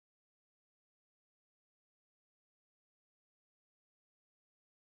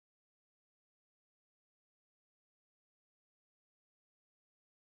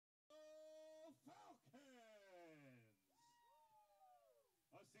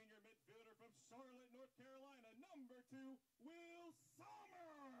Charlotte, North Carolina, number 2, Will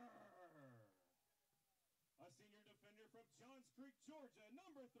Sommer. A senior defender from Johns Creek, Georgia,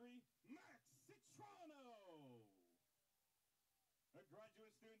 number 3, Max Citrano. A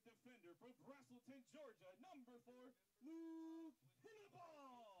graduate student defender from Braselton, Georgia, number 4, Luke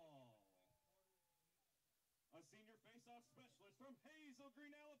Hannibal. A senior face-off specialist from Hazel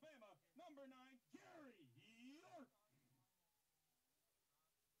Green, Alabama, number 9, Gary York.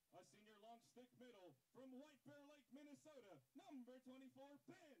 A senior long stick middle from White Bear Lake, Minnesota, number 24,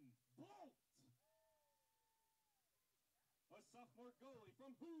 Ben Bolt. A sophomore goalie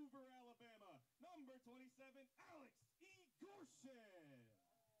from Hoover, Alabama, number 27, Alex Egorshin.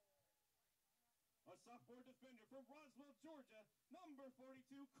 A sophomore defender from Roswell, Georgia, number 42,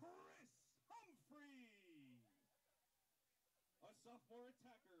 Chris Humphrey. A sophomore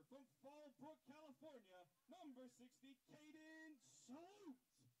attacker from Fallbrook, California, number 60, Caden Salute.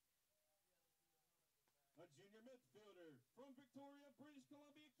 A junior midfielder from Victoria, British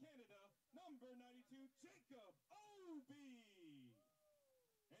Columbia, Canada, number 92, Jacob Obi.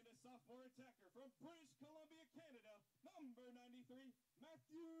 And a sophomore attacker from British Columbia, Canada, number 93,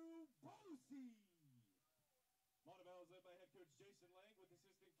 Matthew Bosey. Montevallo is led by head coach Jason Lang with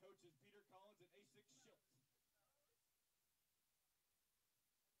assistant coaches Peter Collins and Asik Schultz.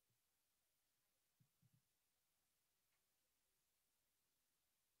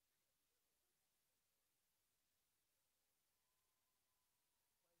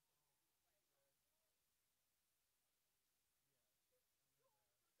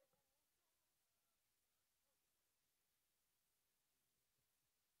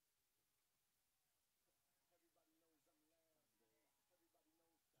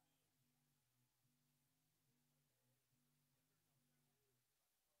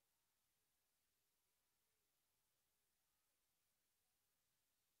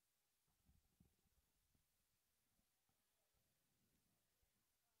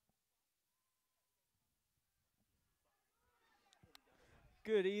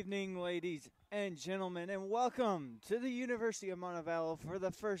 Good evening, ladies and gentlemen, and welcome to the University of Montevallo for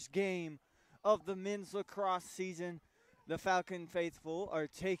the first game of the men's lacrosse season. The Falcon faithful are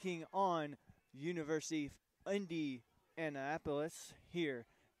taking on University Indianapolis here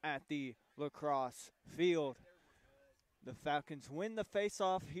at the lacrosse field. The Falcons win the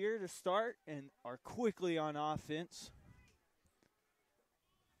face-off here to start and are quickly on offense.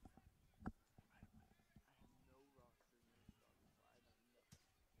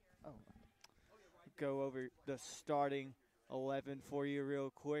 Go over the starting 11 for you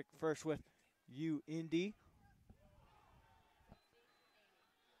real quick. First with UIndy.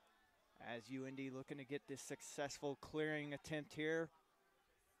 As UIndy looking to get this successful clearing attempt here,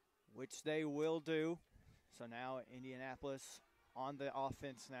 which they will do. So now Indianapolis on the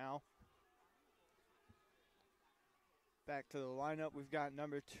offense now. Back to the lineup, we've got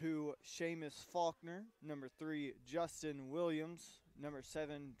number 2, Seamus Faulkner. Number 3, Justin Williams. Number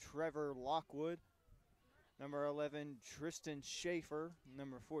 7, Trevor Lockwood. Number 11, Tristan Schaefer.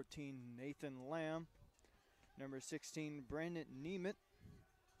 Number 14, Nathan Lamb. Number 16, Brandon Nemeth.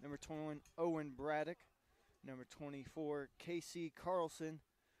 Number 21, Owen Braddock. Number 24, Casey Carlson.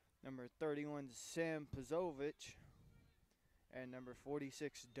 Number 31, Sam Pazovich. And number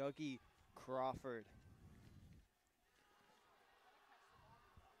 46, Dougie Crawford.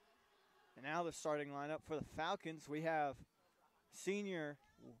 And now the starting lineup for the Falcons. We have senior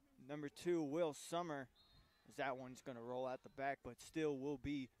number 2, Will Sommer. As that one's going to roll out the back, but still will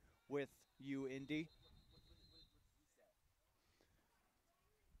be with UIndy.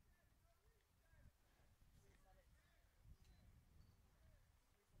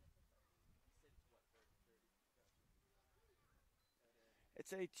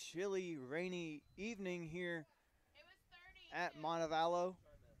 It's a chilly, rainy evening here at Montevallo.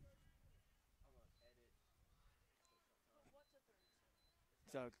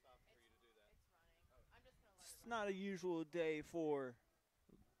 So it's not a usual day for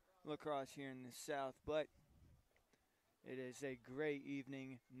lacrosse here in the South, but it is a great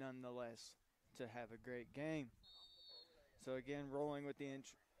evening nonetheless to have a great game. So again, rolling with the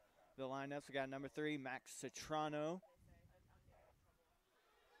lineups, we got number 3, Max Citrano.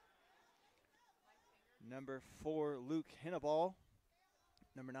 Number 4, Luke Hannibal.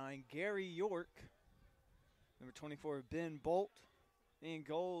 Number 9, Gary York. Number 24, Ben Bolt. In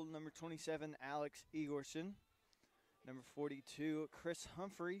goal, number 27, Alex Egorshin. Number 42, Chris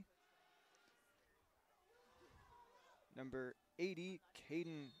Humphrey. Number 80,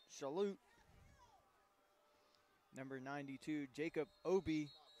 Caden Salute. Number 92, Jacob Obi.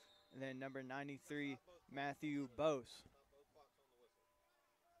 And then number 93, Matthew Bose.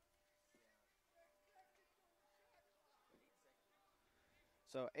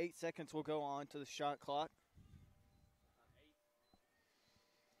 So 8 seconds will go on to the shot clock.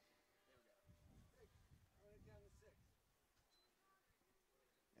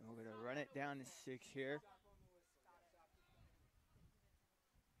 And we're going to run it down to 6 here.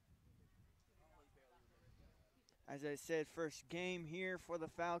 As I said, first game here for the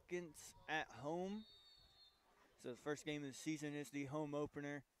Falcons at home. So the first game of the season is the home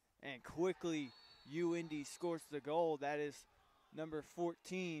opener. And quickly, UIndy scores the goal. That is number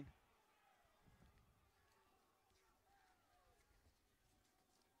 14.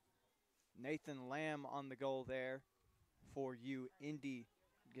 Nathan Lamb on the goal there for UIndy,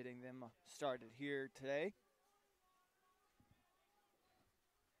 getting them started here today.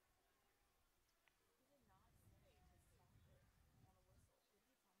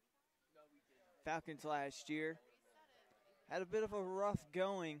 Falcons last year had a bit of a rough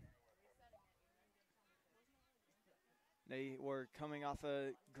going. They were coming off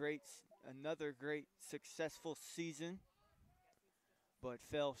another great successful season, but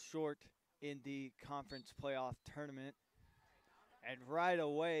fell short in the conference playoff tournament. And right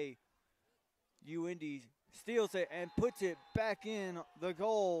away, UIndy steals it and puts it back in the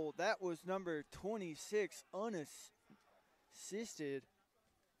goal. That was number 26, unassisted.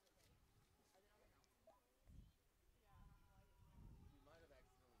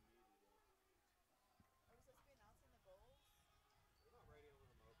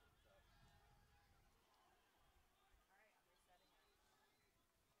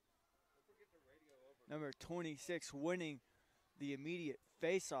 Number 26 winning the immediate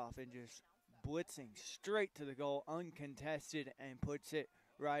face-off and just blitzing straight to the goal, uncontested, and puts it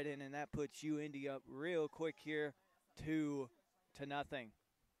right in. And that puts UIndy up real quick here, 2-0.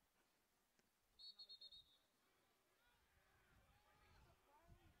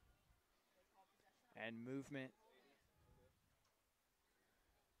 And movement.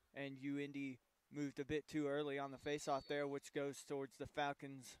 And UIndy moved a bit too early on the face-off there, which goes towards the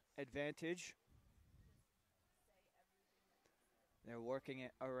Falcons' advantage. They're working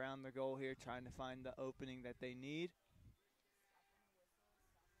it around the goal here, trying to find the opening that they need.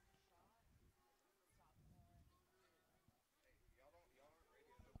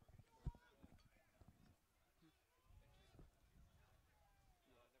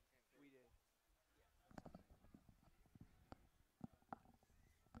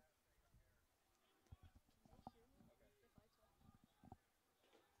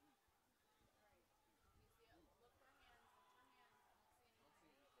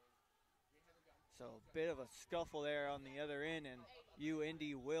 So a bit of a scuffle there on the other end, and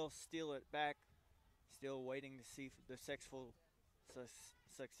UIndy will steal it back. Still waiting to see the successful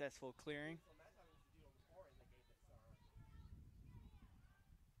clearing.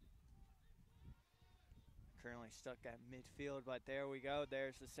 Currently stuck at midfield, but there we go.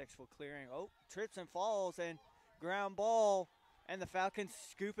 There's the successful clearing. Oh, trips and falls and ground ball, and the Falcons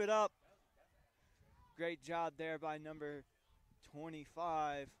scoop it up. Great job there by number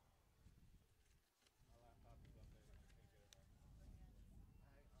 25.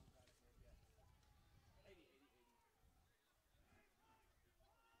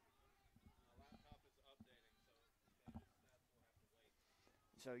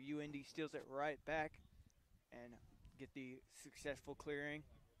 So UIndy steals it right back and get the successful clearing.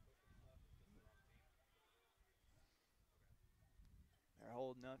 They're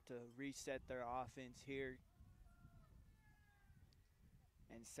holding up to reset their offense here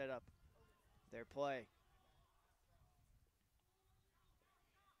and set up their play.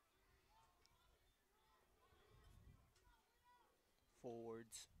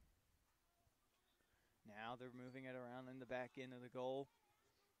 Forwards. Now they're moving it around in the back end of the goal,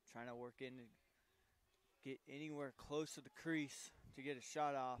 trying to work in to get anywhere close to the crease to get a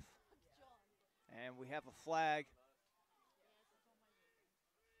shot off. And we have a flag.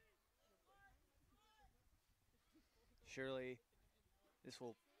 Surely this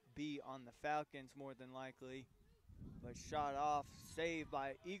will be on the Falcons more than likely. But shot off, saved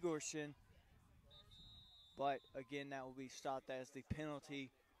by Igorson. But again, that will be stopped as the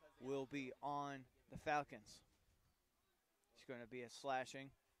penalty will be on the Falcons. It's going to be a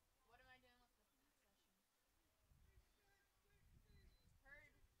slashing.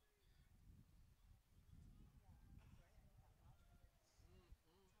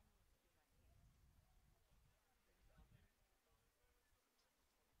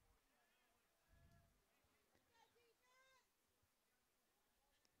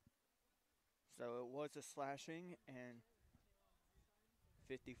 So it was a slashing, and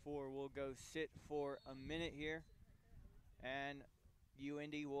 54 will go sit for a minute here. And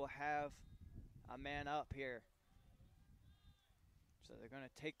UIndy will have a man up here. So they're going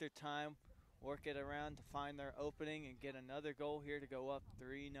to take their time, work it around to find their opening and get another goal here to go up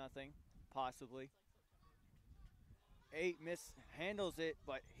 3-0, possibly. 8 mishandles it,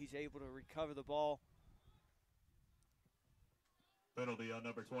 but he's able to recover the ball. Penalty on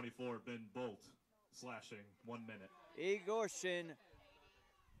number 24, Ben Bolt, slashing 1 minute. Igorshin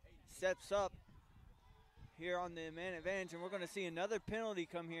steps up here on the man advantage, and we're going to see another penalty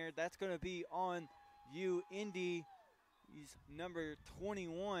come here. That's going to be on UIndy. He's number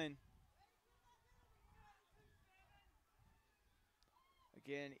 21.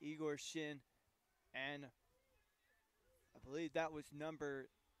 Again, Igor Shin, and I believe that was number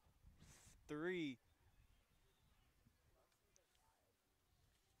 3.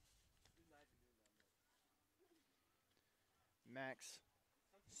 Max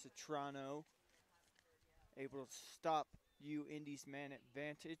Citrano able to stop UIndy's man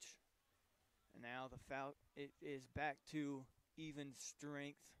advantage. And now it is back to even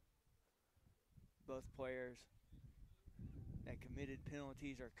strength. Both players that committed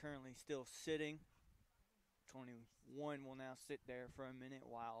penalties are currently still sitting. 21 will now sit there for a minute,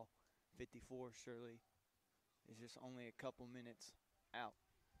 while 54 surely is just only a couple minutes out.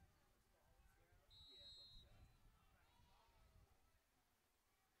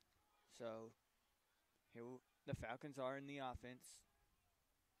 So here the Falcons are in the offense,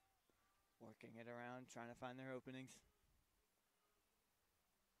 working it around, trying to find their openings.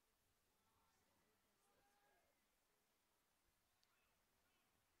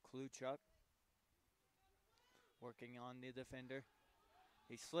 Kluchuk working on the defender.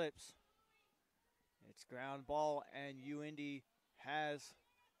 He slips. It's ground ball, and UIndy has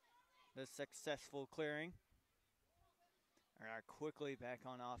the successful clearing. They are quickly back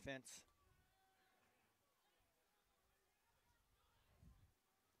on offense.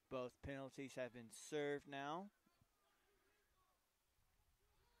 Both penalties have been served now.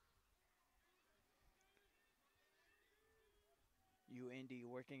 UIndy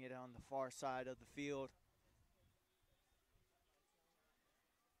working it on the far side of the field.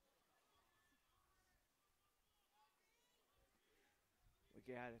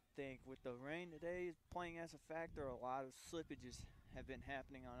 We got to think with the rain today is playing as a factor. A lot of slippages have been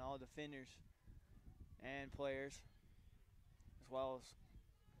happening on all defenders and players, as well as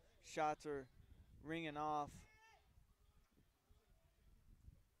shots are ringing off.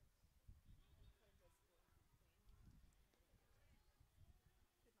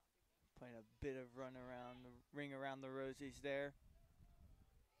 Playing a bit of ring around the rosies there.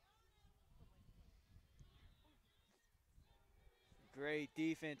 Great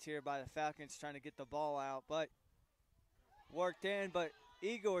defense here by the Falcons trying to get the ball out, but worked in, but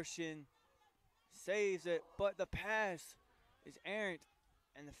Igorshin saves it, but the pass is errant,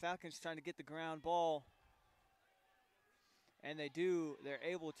 and the Falcons trying to get the ground ball. And they're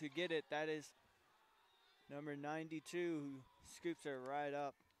able to get it. That is number 92 who scoops it right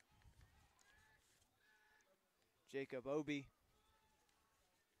up. Jacob Obi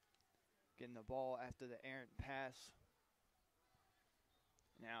getting the ball after the errant pass.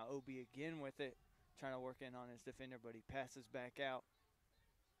 Now Obi again with it, trying to work in on his defender, but he passes back out.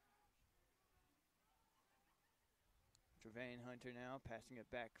 Trevane Hunter now passing it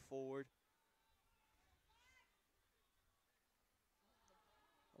back forward.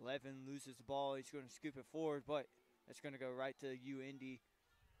 11 loses the ball. He's going to scoop it forward, but it's going to go right to UIndy.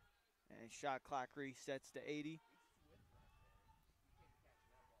 And shot clock resets to 80.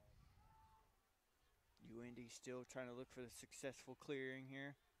 UIndy still trying to look for the successful clearing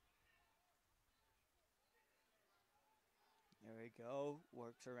here. There we go.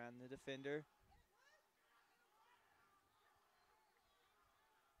 Works around the defender.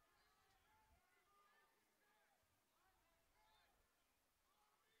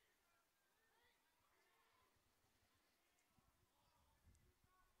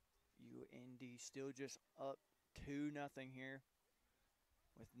 UIndy still just up 2-0 here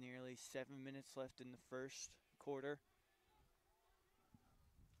with nearly 7 minutes left in the first quarter.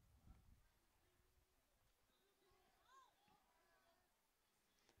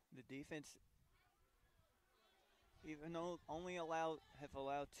 The defense, even though have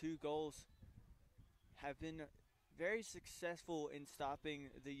allowed 2 goals, have been very successful in stopping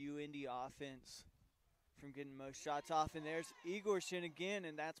the UIndy offense from getting most shots off. And there's Igorshin again,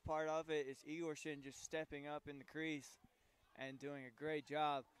 and that's part of it, is Igorshin just stepping up in the crease and doing a great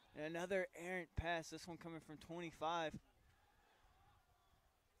job. And another errant pass, this one coming from 25.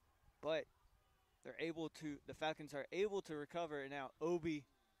 But the Falcons are able to recover, and now Obi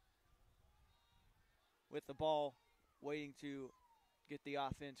with the ball, waiting to get the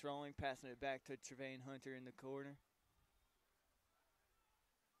offense rolling, passing it back to Trevane Hunter in the corner.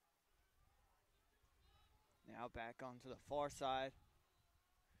 Now back onto the far side.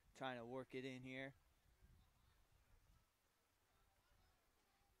 Trying to work it in here.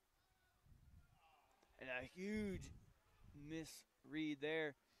 And a huge misread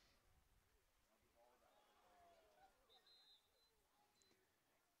there.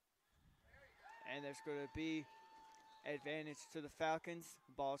 And there's going to be advantage to the Falcons.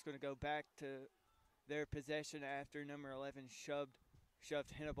 Ball's going to go back to their possession after number 11 shoved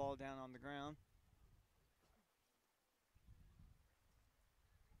Hannibal down on the ground.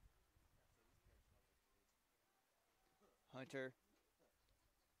 Hunter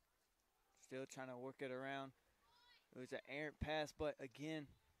still trying to work it around. It was an errant pass, but again,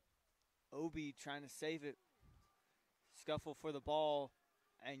 Obi trying to save it. Scuffle for the ball,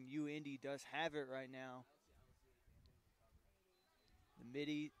 and UIndy does have it right now. The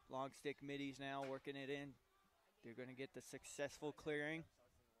midi, long stick middies now working it in. They're going to get the successful clearing.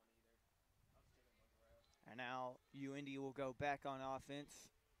 And now UIndy will go back on offense.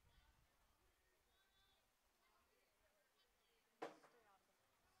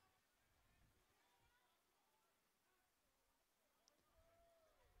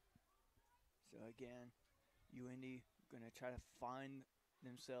 So again, UIndy going to try to find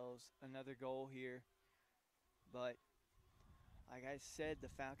themselves another goal here. But like I said, the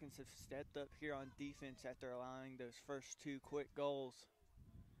Falcons have stepped up here on defense after allowing those first two quick goals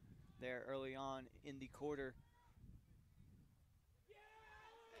there early on in the quarter.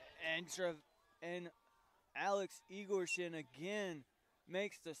 And Alex Igorson again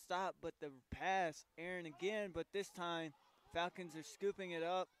makes the stop, but the pass, Aaron again, but this time Falcons are scooping it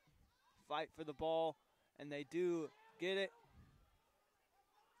up, fight for the ball, and they do get it.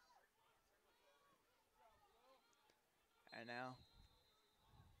 And now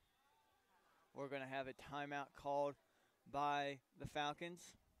we're going to have a timeout called by the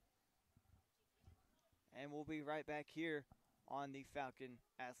Falcons. And we'll be right back here on the Falcon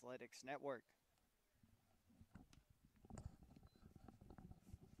Athletics Network.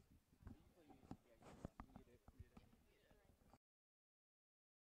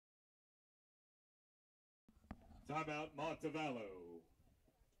 Timeout, Montevallo.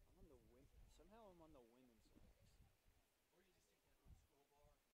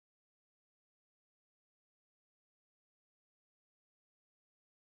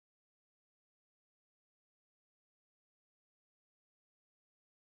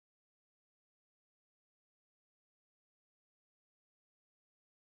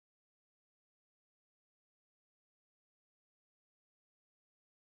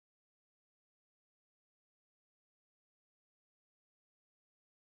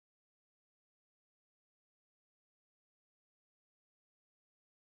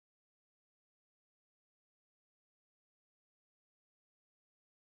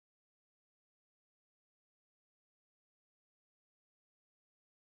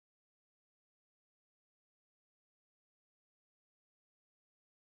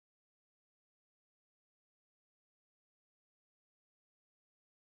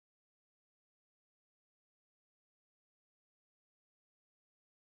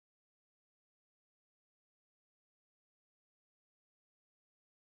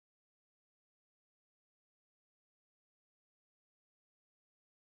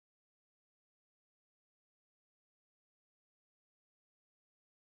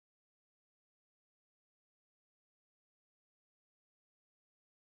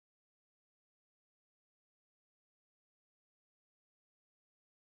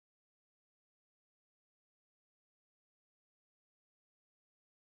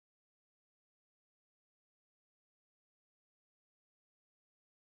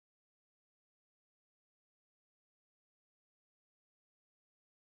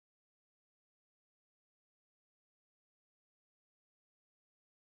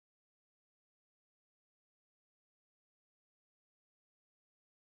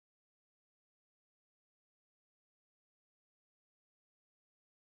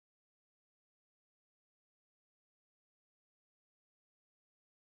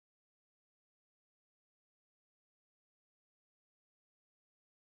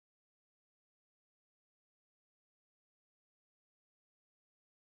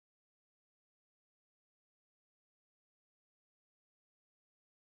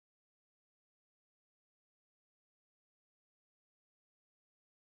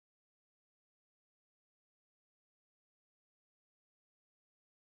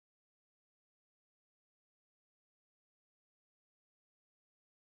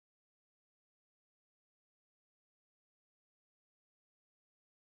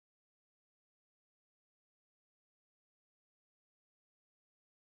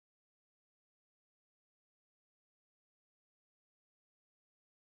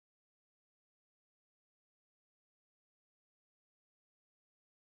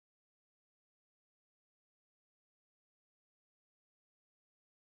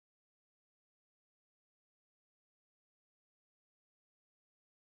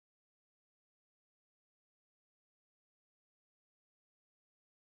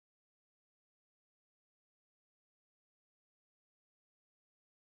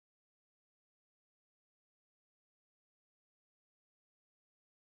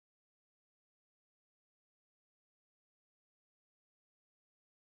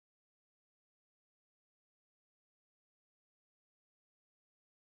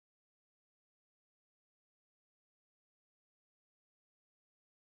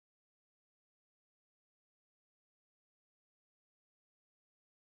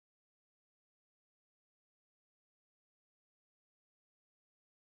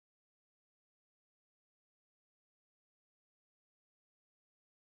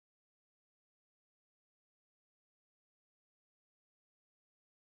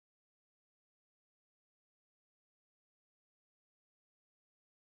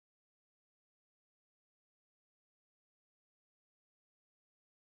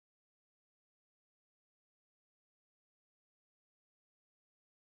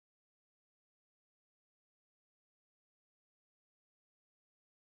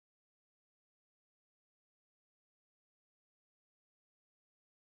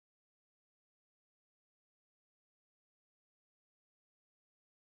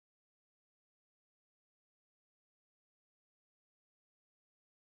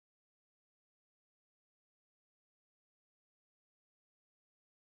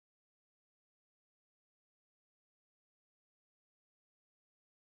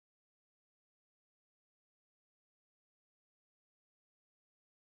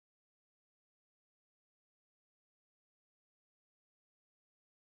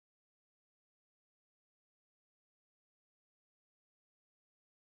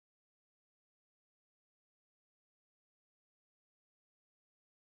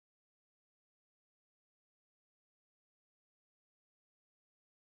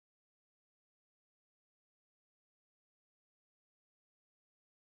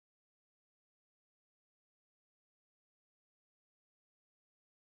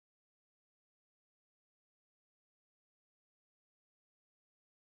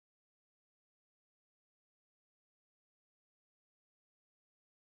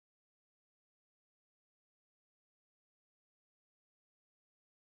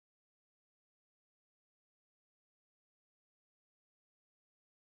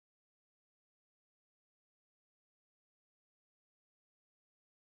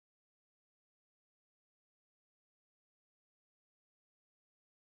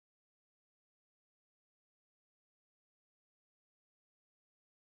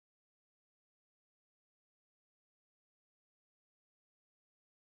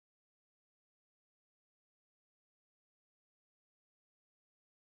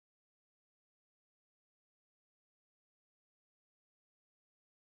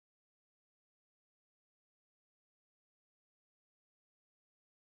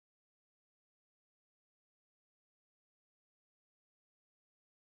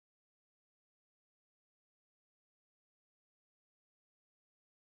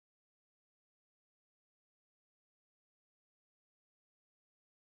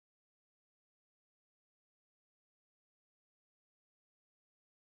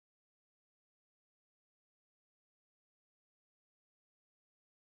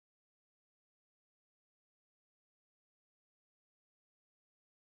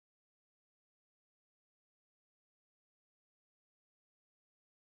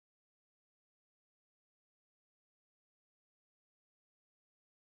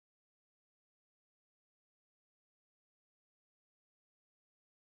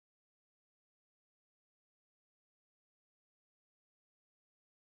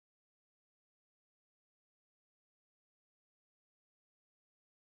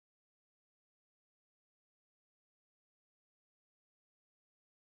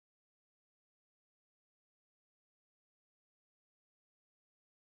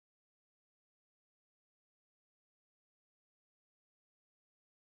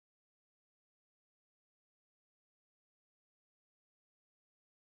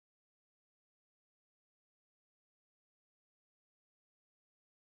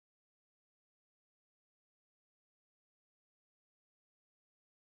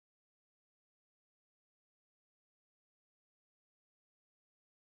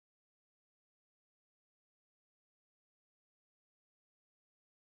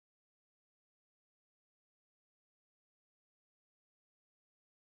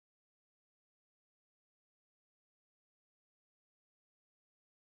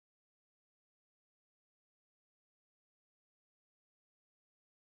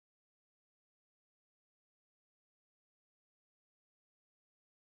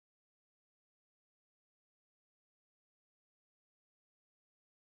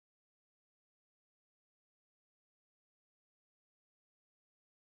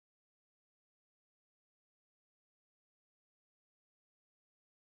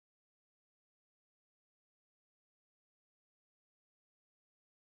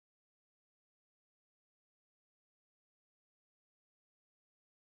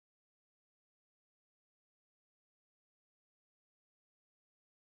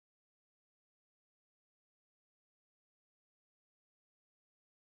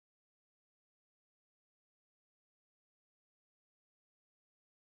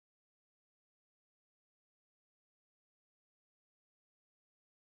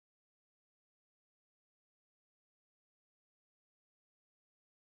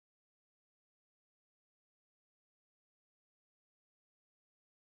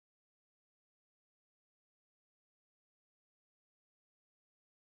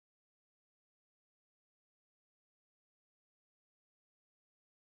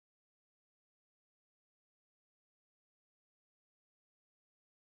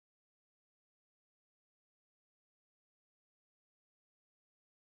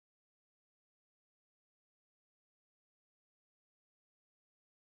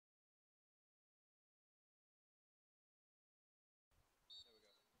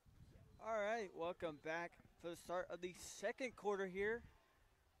 All right, welcome back for the start of the second quarter here.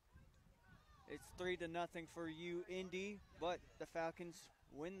 It's 3-0 for UIndy, but the Falcons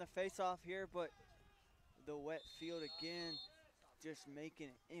win the faceoff here, but the wet field again just making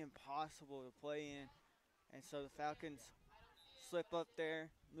it impossible to play in. And so the Falcons slip up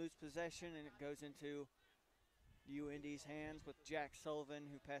there, lose possession, and it goes into UIndy's hands with Jack Sullivan,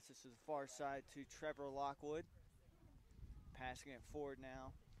 who passes to the far side to Trevor Lockwood. Passing it forward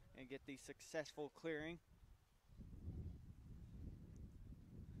now and get the successful clearing.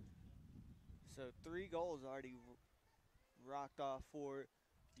 So 3 goals already rocked off for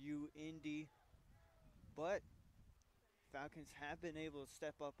UIndy, but Falcons have been able to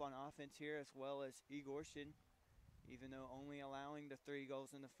step up on offense here, as well as Igorshин, even though only allowing the 3 goals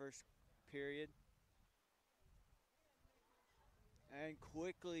in the first period. And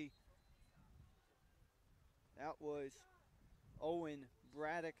quickly, that was Owen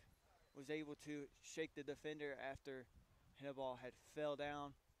Braddock was able to shake the defender after the ball had fell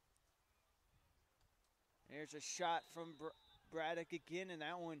down. There's a shot from Braddock again, and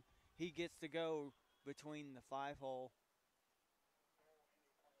that one he gets to go between the 5-hole.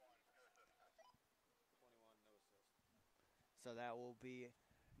 So that will be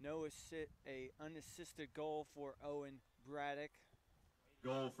a unassisted goal for Owen Braddock.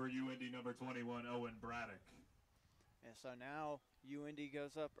 Goal for UIndy number 21, Owen Braddock. And so now UIndy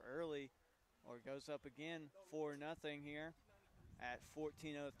goes up early, or goes up again 4-0 here at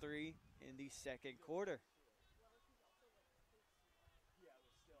 14:03 in the second quarter.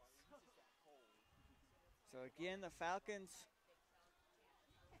 So again, the Falcons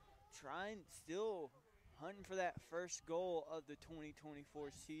still hunting for that first goal of the 2024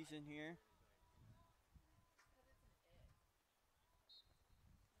 season here.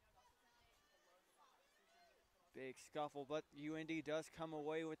 Big scuffle, but UIndy does come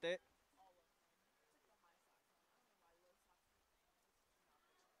away with it.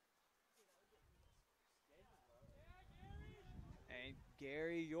 And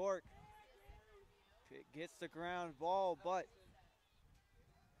Gary York gets the ground ball, but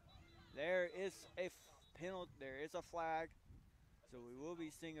there is a penalty. There is a flag, so we will be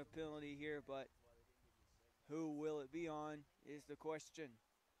seeing a penalty here, but who will it be on is the question.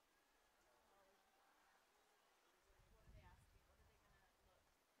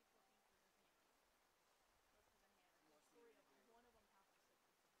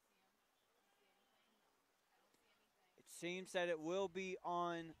 Seems that it will be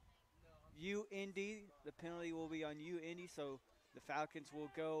on UIndy. The penalty will be on UIndy, so the Falcons will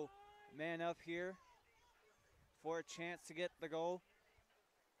go man up here for a chance to get the goal.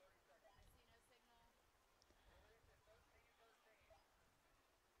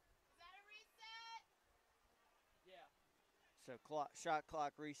 So shot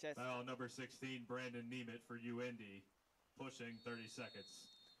clock resets. Foul number 16, Brandon Nemeth for UIndy, pushing 30 seconds.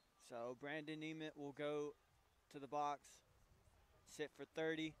 So Brandon Nemeth will go to the box, sit for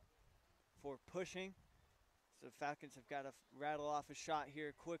 30 for pushing. So the Falcons have got to rattle off a shot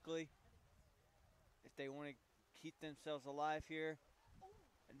here quickly if they want to keep themselves alive here.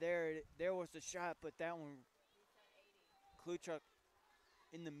 And there was the shot, but that one, Kluchuk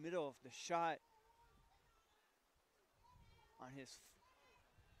in the middle of the shot on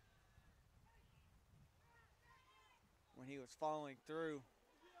when he was following through,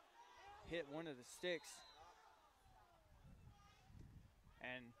 hit one of the sticks.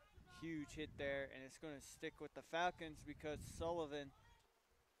 And huge hit there, and it's going to stick with the Falcons because Sullivan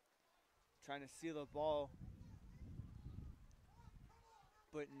trying to steal the ball.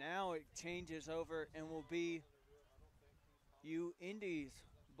 But now it changes over and will be UIndy's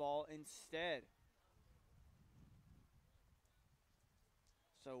ball instead.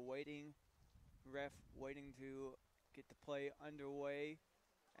 So ref waiting to get the play underway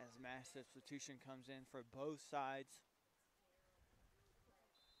as mass substitution comes in for both sides.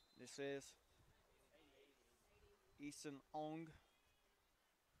 This is Easton Ong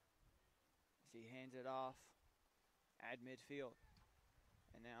as he hands it off at midfield.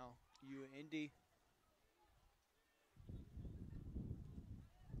 And now UIndy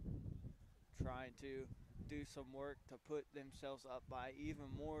trying to do some work to put themselves up by even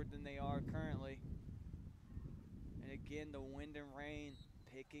more than they are currently. And again, the wind and rain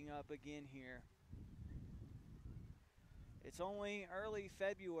picking up again here. It's only early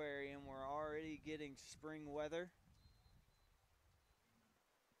February and we're already getting spring weather.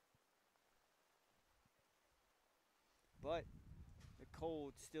 But the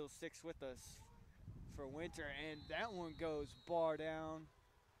cold still sticks with us for winter, and that one goes bar down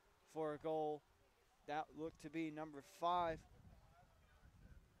for a goal. That looked to be number 5.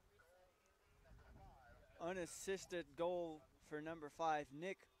 unassisted goal for number 5,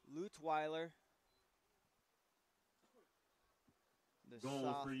 Nick Lutweiler. The Goal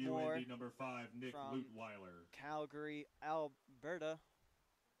for sophomore UIndy, number 5, Nick from Lutweiler. Calgary, Alberta.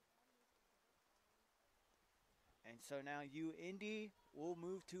 And so now UIndy will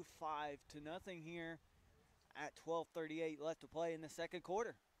move to 5-0 here at 12:38 left to play in the second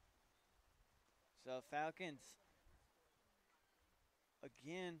quarter. So Falcons,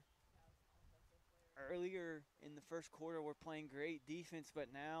 again, earlier in the first quarter were playing great defense,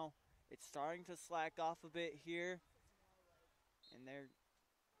 but now it's starting to slack off a bit here. And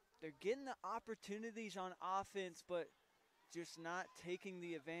they're getting the opportunities on offense, but just not taking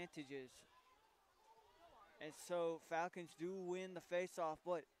the advantages. And so Falcons do win the faceoff,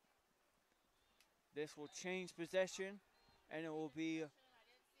 but this will change possession, and it will be,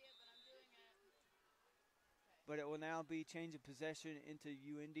 but it will now be changing possession into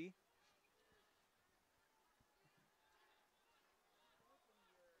UIndy.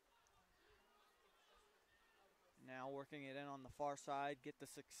 Now working it in on the far side, get the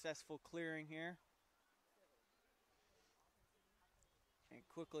successful clearing here. And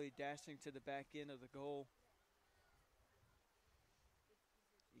quickly dashing to the back end of the goal.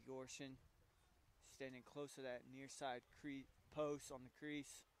 Igorshин standing close to that near side post on the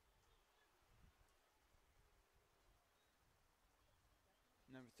crease.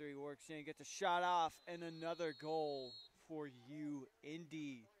 Number 3 works in, gets a shot off, and another goal for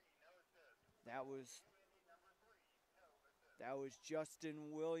UIndy. That was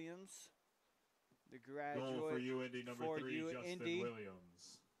Justin Williams, the graduate. Goal for UIndy, number 3, Justin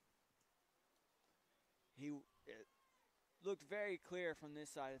Williams. He looked very clear from this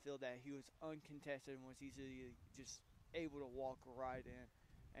side of the field that he was uncontested and was easily just able to walk right in.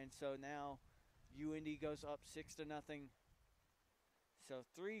 And so now UIndy goes up 6-0. So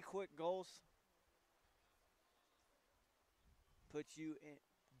 3 quick goals puts you in,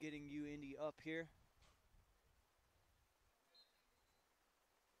 getting UIndy up here.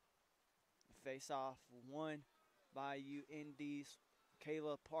 Face off won by UIndy's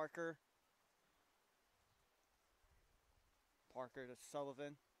Kayla Parker. Parker to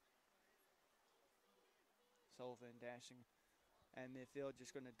Sullivan. Sullivan dashing. And midfield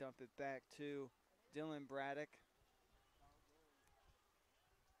just going to dump it back to Dylan Braddock.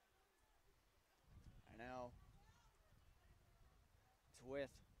 And now it's with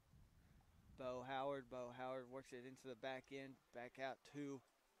Bo Howard. Bo Howard works it into the back end. Back out to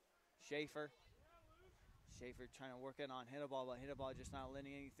Schaefer. Schaefer trying to work it on Hinneball, but Hinneball just not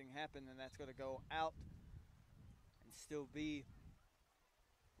letting anything happen, and that's going to go out and still be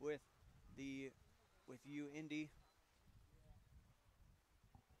with UIndy. What is UIndy?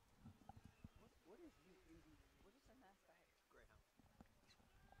 What is their mascot? Greyhound.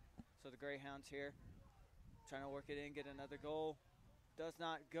 So the Greyhounds here trying to work it in, get another goal. Does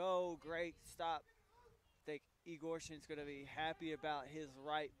not go. Great stop. I think Igorshin's going to be happy about his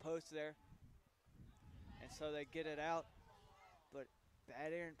right post there. And so they get it out. But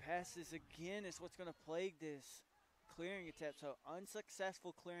bad errant passes again is what's going to plague this clearing attempt. So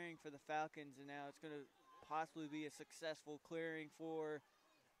unsuccessful clearing for the Falcons, and now it's going to possibly be a successful clearing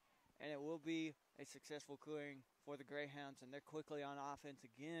and it will be a successful clearing for the Greyhounds, and they're quickly on offense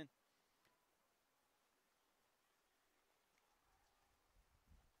again.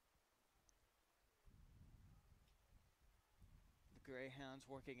 Greyhounds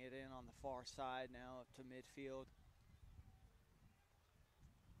working it in on the far side now up to midfield.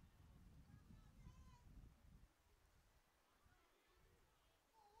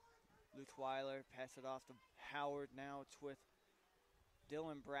 Lutweiler pass it off to Howard. Now it's with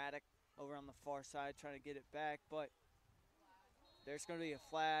Dylan Braddock over on the far side trying to get it back, but there's going to be a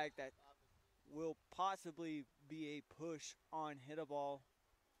flag that will possibly be a push on Hinneball.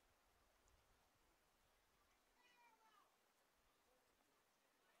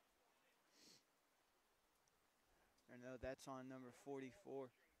 No, that's on number 44.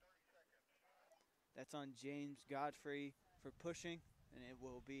 That's on James Godfrey for pushing, and it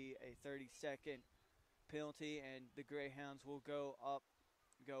will be a 30-second penalty, and the Greyhounds will go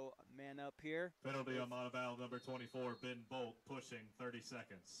man up here. Penalty on Montevallo, number 24, Ben Bolt, pushing, 30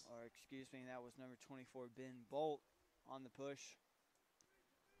 seconds. Or excuse me, that was number 24, Ben Bolt on the push.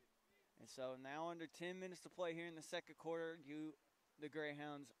 And so now under 10 minutes to play here in the second quarter, the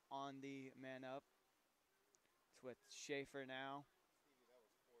Greyhounds on the man up. With Schaefer now.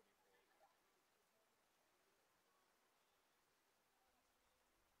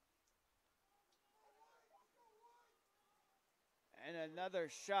 And another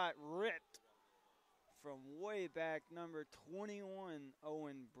shot ripped from way back, number 21,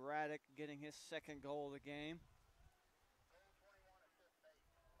 Owen Braddock, getting his second goal of the game.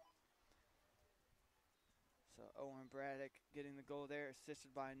 So Owen Braddock getting the goal there,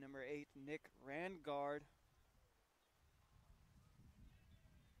 assisted by number 8, Nick Randgard.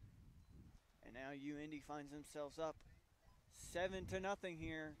 And now UIndy finds themselves up 7-0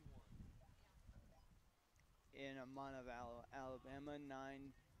 here in Montevallo, Alabama.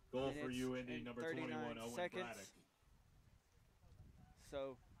 9 Goal for minutes UIndy, and number 39 21, Owen seconds. Braddock.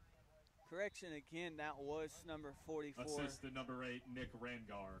 So, correction again, that was number 44. Assist to number 8, Nick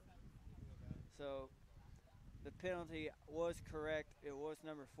Randgar. So, the penalty was correct. It was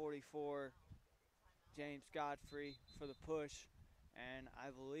number 44, James Godfrey, for the push. And I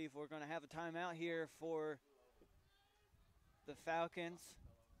believe we're going to have a timeout here for the Falcons.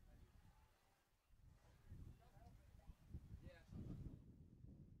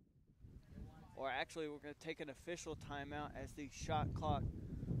 Or actually, we're going to take an official timeout as the shot clock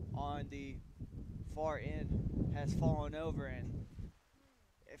on the far end has fallen over. And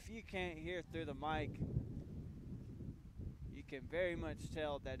if you can't hear through the mic, you can very much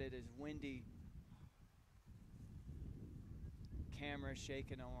tell that it is windy. Camera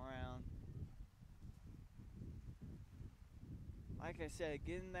shaking around. Like I said,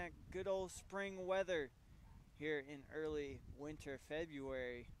 getting that good old spring weather here in early winter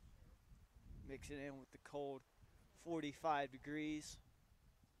February. Mixing in with the cold 45 degrees.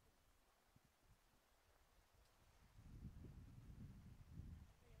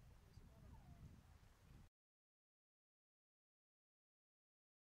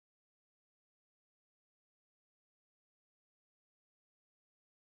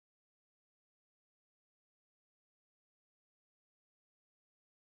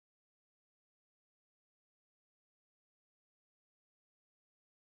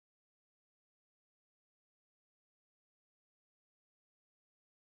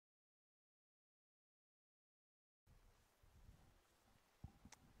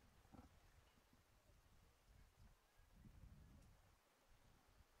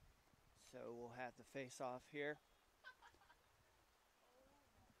 So we'll have the face off here.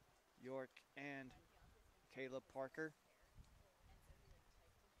 York and Caleb Parker.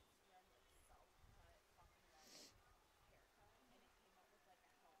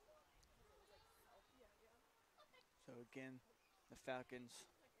 So again, the Falcons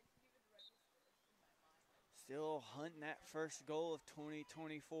still hunting that first goal of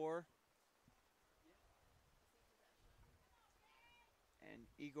 2024.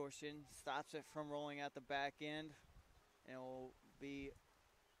 And Igorson stops it from rolling out the back end. And it will be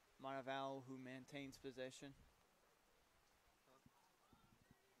Montevallo who maintains possession.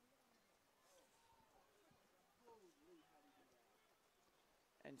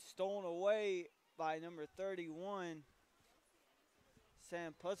 And stolen away by number 31,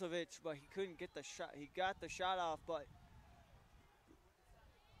 Sam Puzovic, but he couldn't get the shot. He got the shot off, but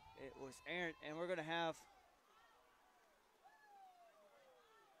it was errant. And we're going to have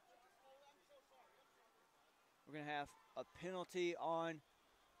a penalty on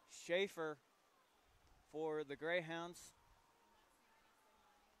Schaefer for the Greyhounds.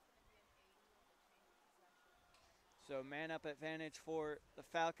 So man up advantage for the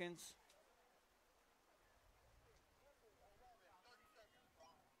Falcons.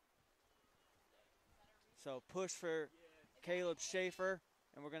 So push for Caleb Schaefer,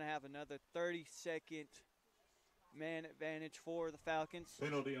 and we're going to have another 30-second man advantage for the Falcons.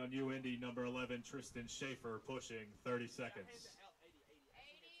 Penalty on UIndy, number 11, Tristan Schaefer, pushing 30 seconds.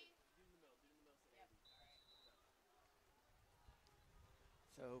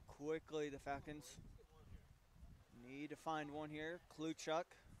 So quickly, the Falcons need to find one here. Kluchuk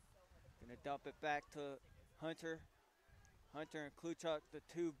going to dump it back to Hunter. Hunter and Kluchuk, the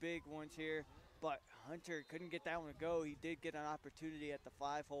two big ones here. But Hunter couldn't get that one to go. He did get an opportunity at the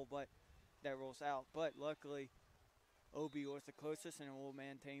 5-hole, but that rolls out. But luckily, Obi was the closest and will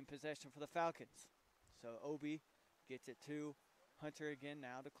maintain possession for the Falcons. So Obi gets it to Hunter again,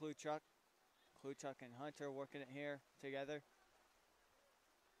 now to Kluchuk. Kluchuk and Hunter working it here together.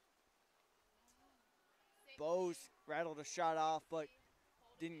 Bose rattled a shot off, but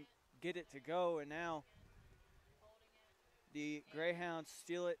didn't get it to go. And now the Greyhounds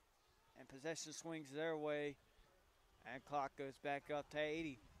steal it, and possession swings their way, and clock goes back up to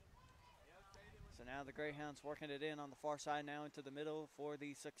 80. So now the Greyhounds working it in on the far side now into the middle for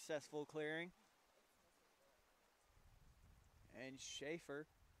the successful clearing. And Schaefer,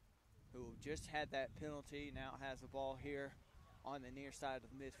 who just had that penalty, now has the ball here on the near side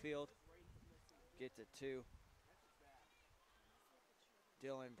of midfield. Gets it to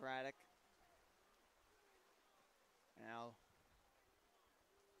Dylan Braddock. Now,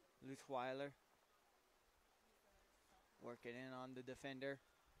 Luthweiler working in on the defender.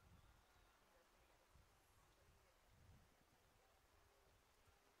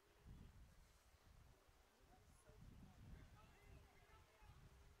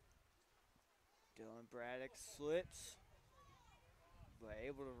 Dylan Braddock slips, but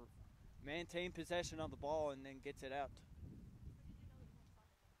able to maintain possession of the ball and then gets it out.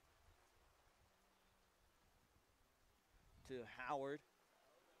 To Howard.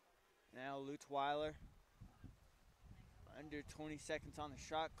 Now Luthweiler. Under 20 seconds on the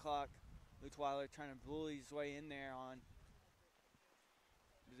shot clock. Luthweiler trying to bully his way in there on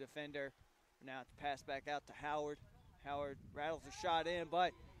the defender. Now it's passed back out to Howard. Howard rattles the shot in,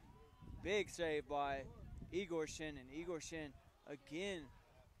 but big save by Igorshin. And Igorshin, again,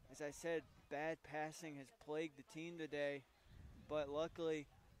 as I said, bad passing has plagued the team today. But luckily,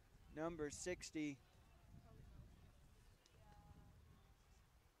 number 60,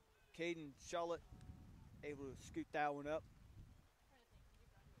 Caden Charlotte, able to scoot that one up.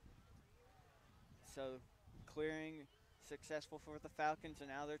 So clearing successful for the Falcons, and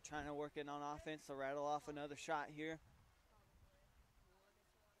now they're trying to work in on offense to rattle off another shot here.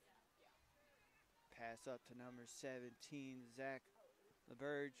 Pass up to number 17, Zach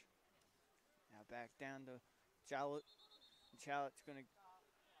LeBurge. Now back down to Charlotte. Charlotte's going to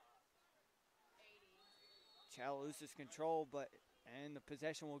loses control, and the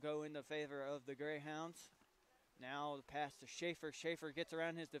possession will go in the favor of the Greyhounds. Now the pass to Schaefer. Schaefer gets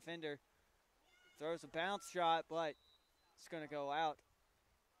around his defender, throws a bounce shot, but it's going to go out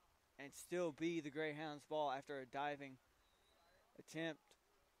and still be the Greyhounds' ball after a diving attempt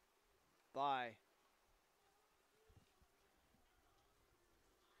by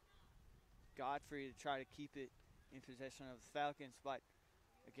Godfrey to try to keep it in possession of the Falcons, but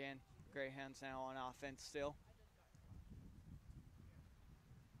again, Greyhounds now on offense still.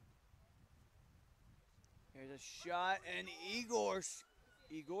 Here's a shot, and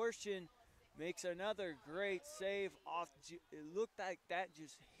Igorshin makes another great save off. It looked like that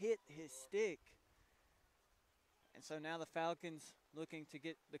just hit his stick. And so now the Falcons looking to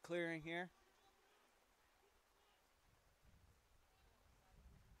get the clearing here.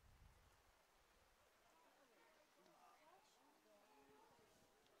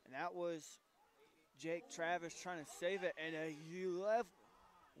 And that was Jake Travis trying to save it, and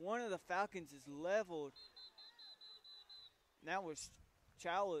one of the Falcons is leveled. And that was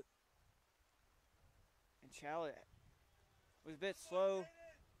Charlotte. And Charlotte was a bit slow,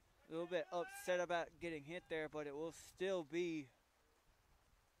 a little bit upset about getting hit there, but it will still be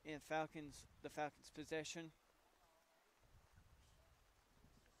in the Falcons' possession.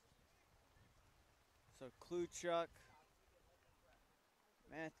 So Kluchuk,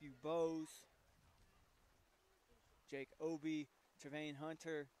 Matthew Bowes, Jake Obie, Trevane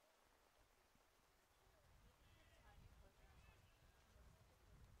Hunter,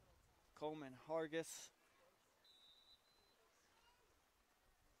 Coleman Hargis,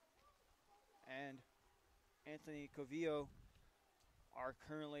 and Anthony Covillo are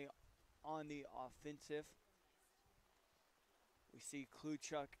currently on the offensive. We see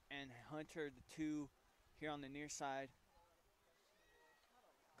Kluchuk and Hunter, the two here on the near side.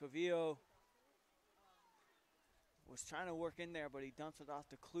 Covillo was trying to work in there, but he dumps it off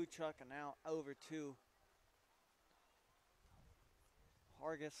to Kluchuk, and now over to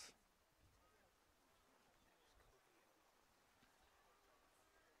Hargis.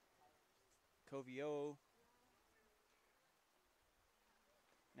 Covillo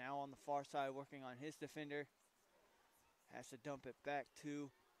now on the far side working on his defender. Has to dump it back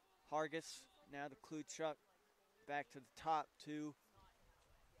to Hargis. Now to Kluchuk. Back to the top to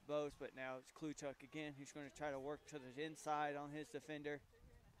Bose, but now it's Kluchuk again. He's going to try to work to the inside on his defender.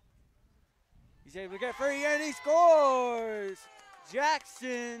 He's able to get free, and he scores!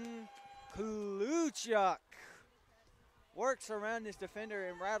 Jackson Kluchuk works around his defender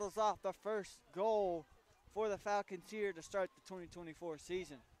and rattles off the first goal for the Falcons here to start the 2024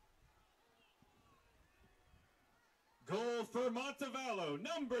 season. Goal for Montevallo,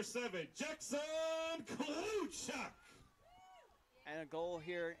 number 7, Jackson Kluchuk. And a goal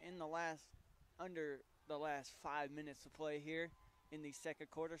here in under the last 5 minutes of play here in the second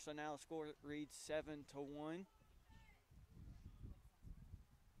quarter. So now the score reads 7-1.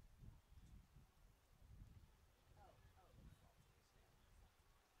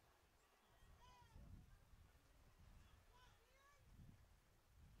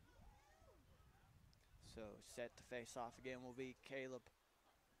 So set to face off again will be Caleb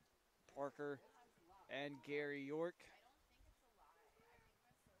Parker and Gary York.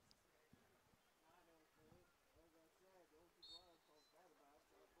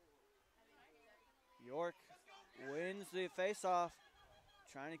 York wins the faceoff,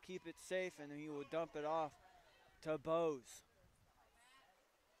 trying to keep it safe, and he will dump it off to Bose.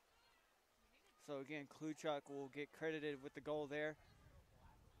 So again, Kluchuk will get credited with the goal there.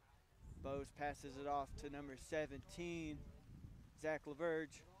 Bose passes it off to number 17, Zach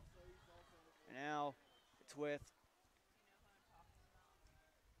LaVerge. And now it's with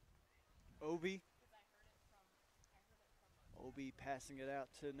Obi. Obi passing it out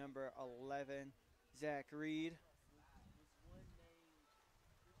to number 11, Zach Reed.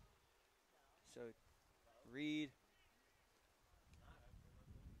 So Reed,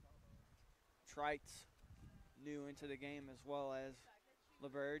 Trites, new into the game, as well as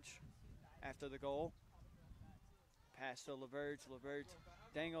LaVerge after the goal. Pass to LaVerge. LaVerge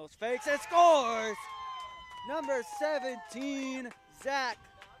dangles, fakes, and scores! Number 17, Zach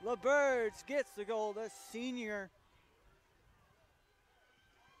LaVerge gets the goal. The senior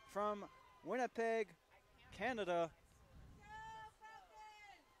from Winnipeg, Canada.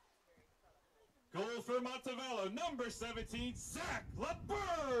 Goal for Montevallo, number 17, Zach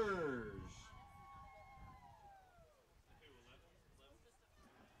LaBerge.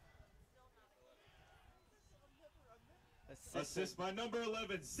 Assist by number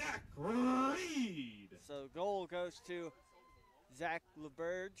 11, Zach Reed. So goal goes to Zach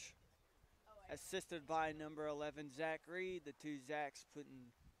LaBerge, assisted by number 11, Zach Reed. The two Zachs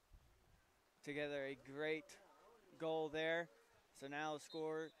putting together a great goal there. So now the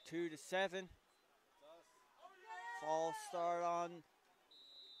score 2-7. False start on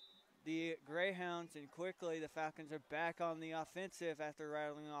the Greyhounds, and quickly the Falcons are back on the offensive after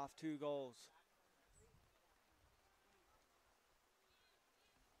rattling off 2 goals.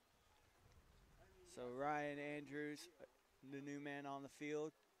 So Ryan Andrews, the new man on the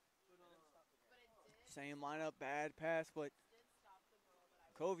field. Same lineup, bad pass, but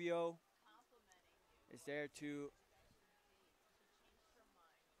Covio is there to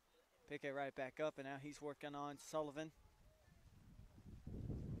pick it right back up, and now he's working on Sullivan.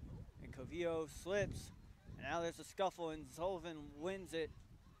 And Covio slips, and now there's a scuffle, and Sullivan wins it.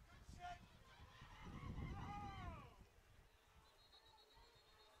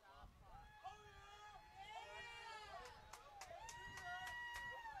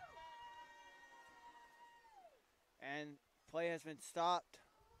 And play has been stopped.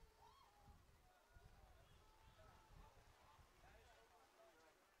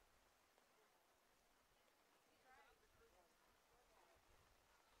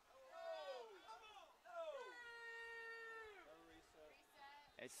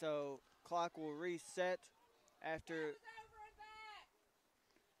 And so clock will reset after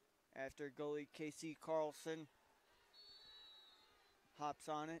goalie Casey Carlson hops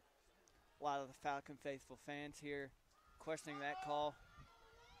on it. A lot of the Falcon faithful fans here questioning that call.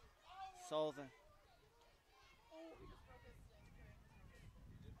 Sullivan.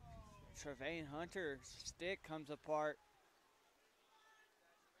 Trevane Hunter's stick comes apart.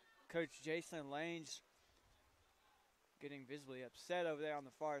 Coach Jason Lange getting visibly upset over there on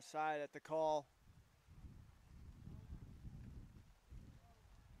the far side at the call.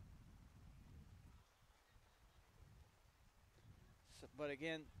 So, but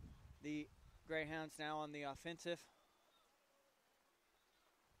again, the Greyhounds now on the offensive.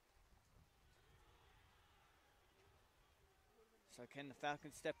 So can the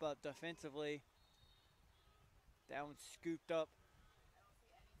Falcons step up defensively? That one's scooped up.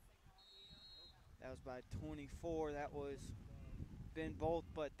 That was by 24. That was Ben Bolt,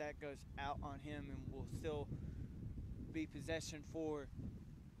 but that goes out on him and will still be possession for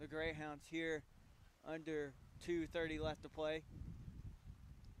the Greyhounds here under 2:30 left to play.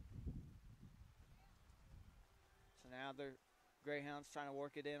 So now the Greyhounds trying to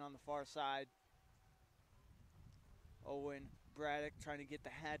work it in on the far side. Owen Braddock trying to get the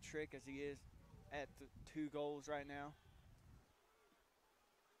hat trick, as he is at the 2 goals right now.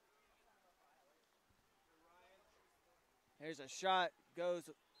 Here's a shot, goes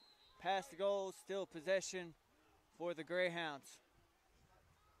past the goal, still possession for the Greyhounds.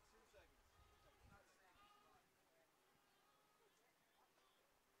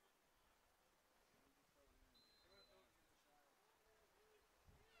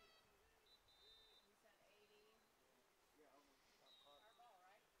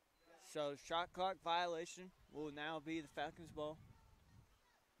 So shot clock violation will now be the Falcons' ball.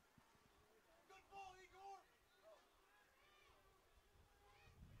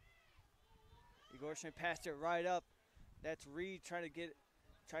 Igorshин passed it right up. That's Reed trying to get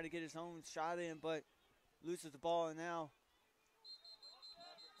his own shot in, but loses the ball, and now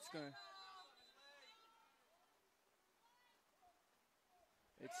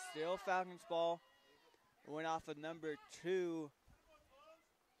it's still Falcons' ball. Went off of number 2,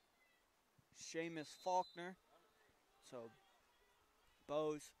 Seamus Faulkner. So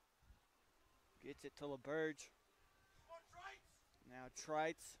Bose gets it to LaBerge. Now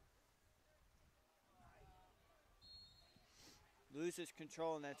Trites loses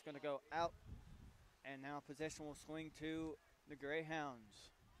control, and that's going to go out. And now possession will swing to the Greyhounds.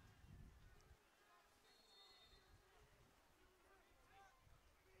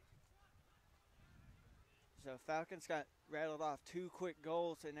 So Falcons got rattled off 2 quick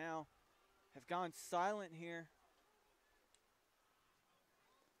goals and now have gone silent here.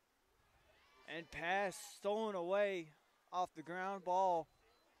 And pass stolen away off the ground ball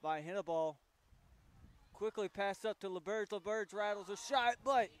by Hannibal. Quickly passed up to LaBerge. LaBerge rattles a shot,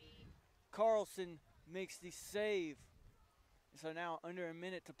 but Carlson makes the save. So now under a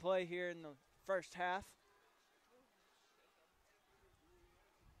minute to play here in the first half.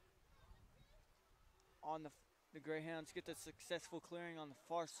 On the Greyhounds get the successful clearing on the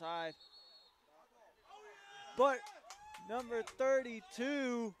far side. But number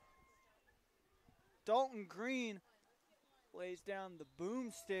 32, Dalton Green, lays down the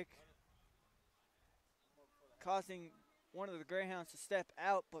boomstick, causing one of the Greyhounds to step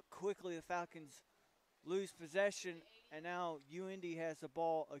out, but quickly the Falcons lose possession, and now UIndy has the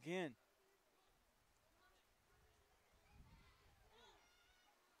ball again.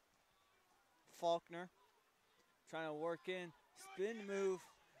 Faulkner trying to work in, spin move,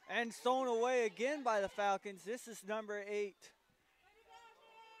 and stolen away again by the Falcons. This is number 8,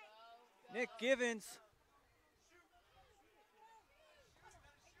 Nick Givens.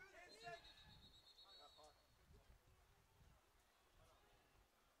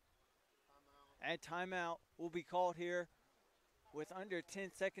 And timeout will be called here with under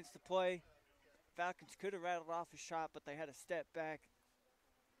 10 seconds to play. Falcons could have rattled off a shot, but they had to step back.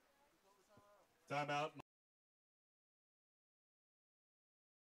 Timeout.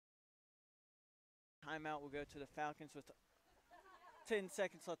 Timeout will go to the Falcons with 10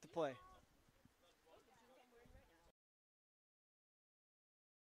 seconds left to play.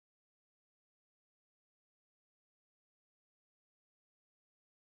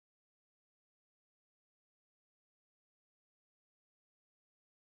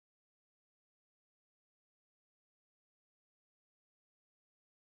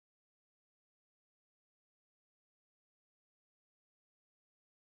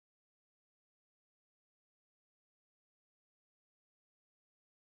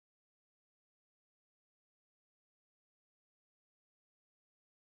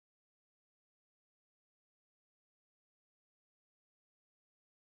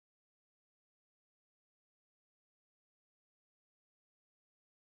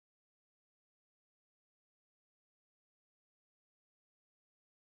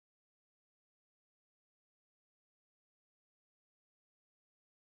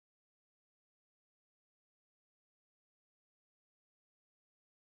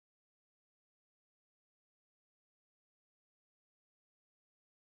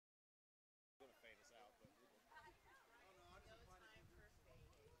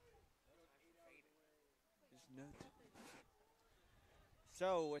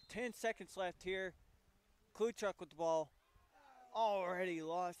 So with 10 seconds left here, Kluchuk with the ball. Already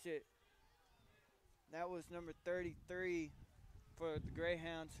lost it. That was number 33 for the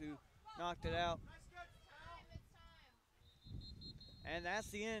Greyhounds who knocked it out. And that's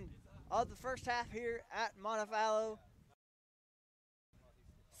the end of the first half here at Montevallo.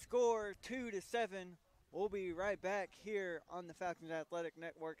 Score 2-7. We'll be right back here on the Falcons Athletic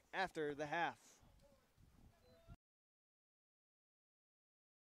Network after the half.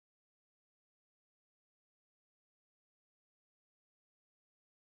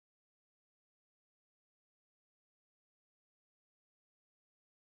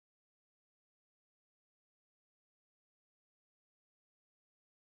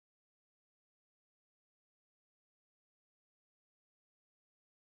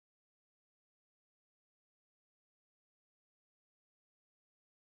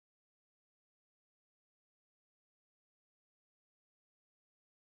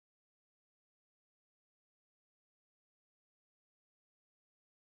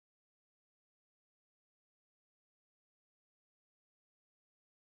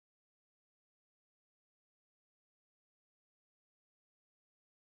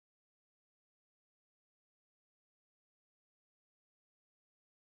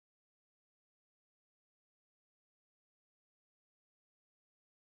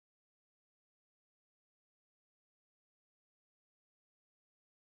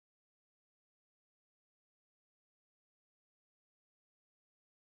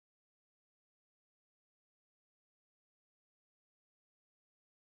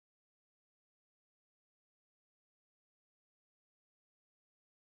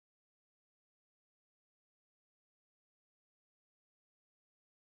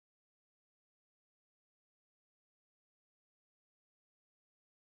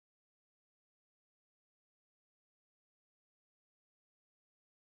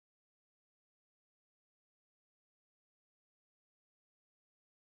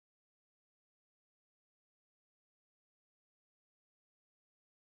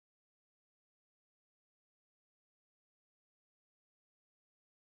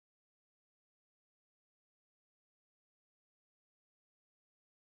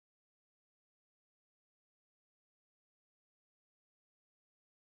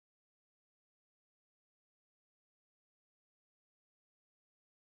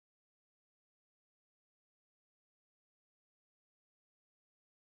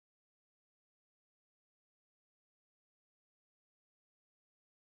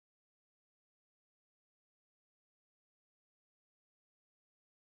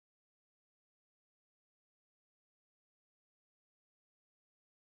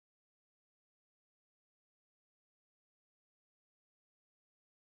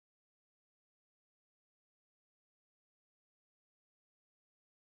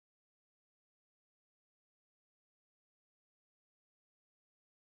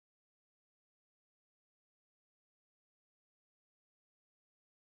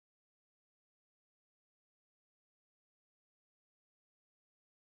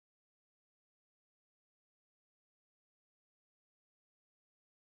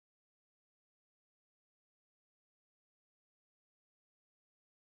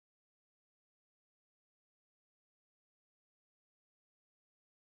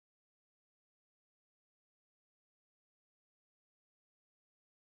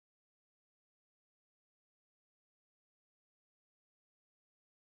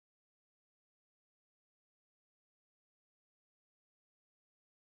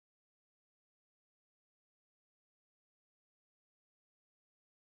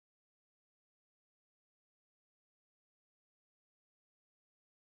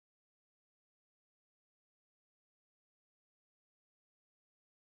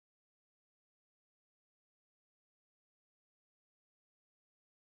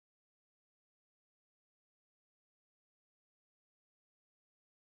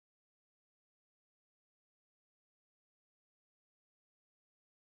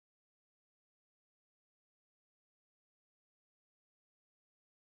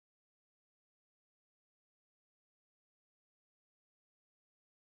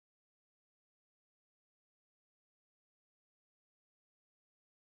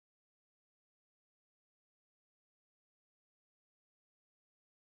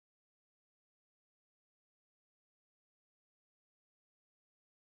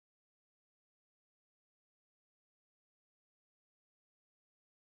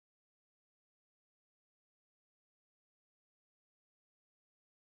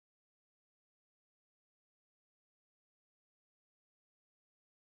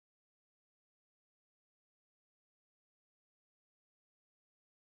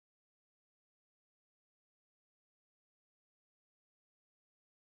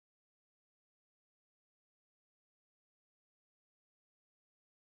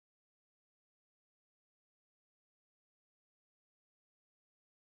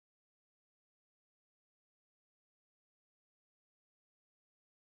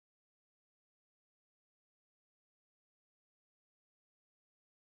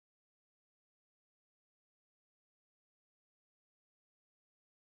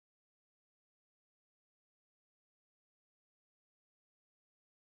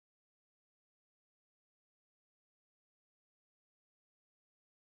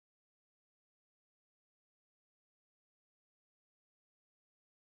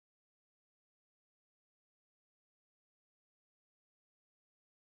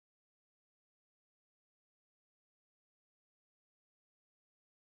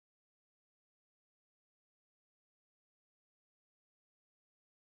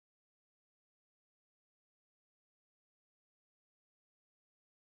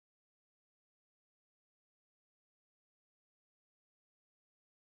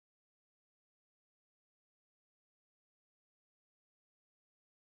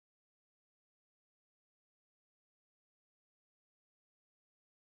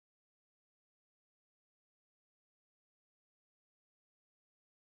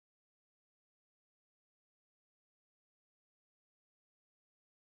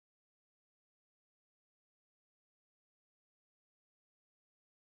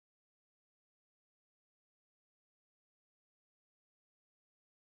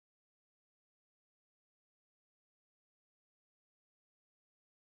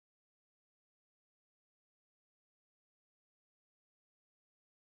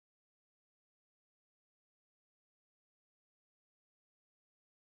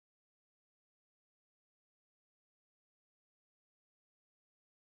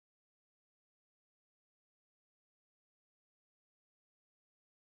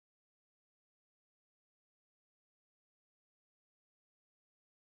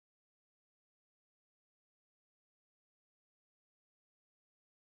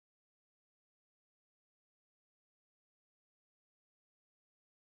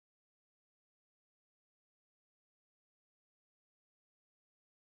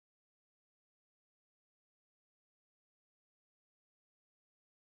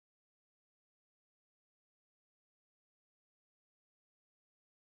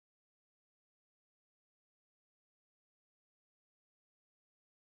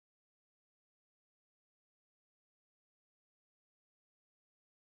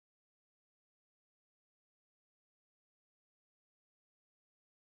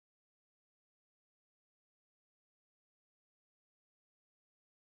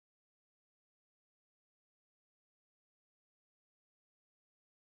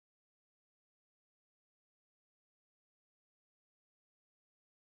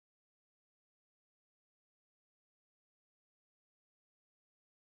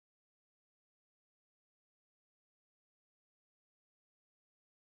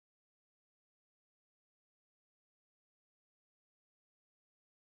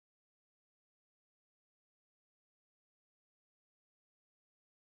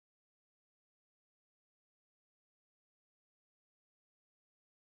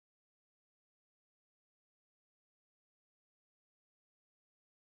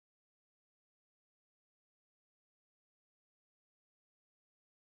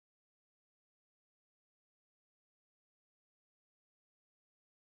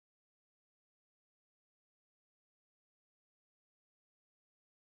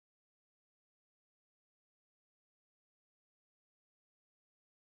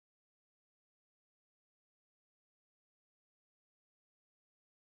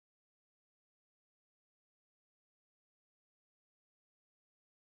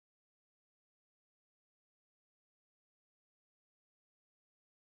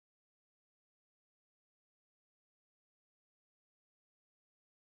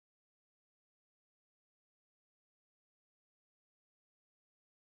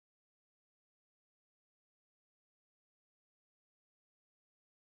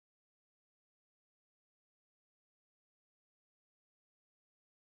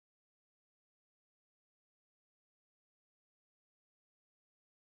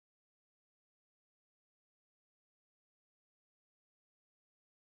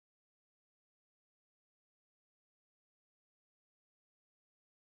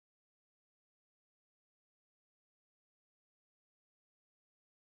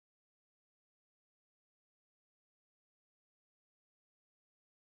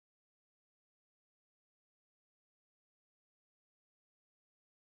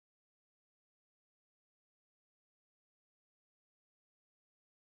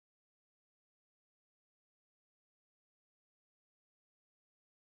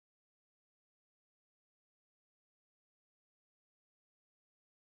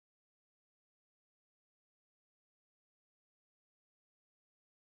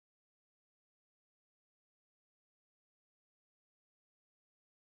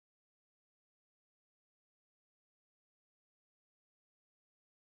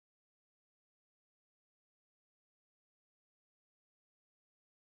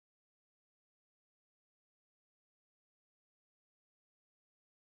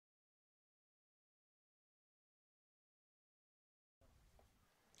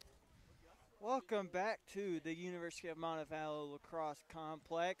 Welcome back to the University of Montevallo Lacrosse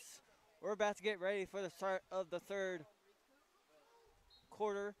Complex. We're about to get ready for the start of the third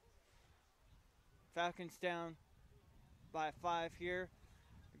quarter. Falcons down by 5 here.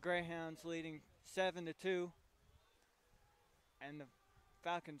 The Greyhounds leading 7-2. And the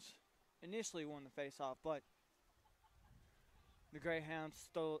Falcons initially won the faceoff, but the Greyhounds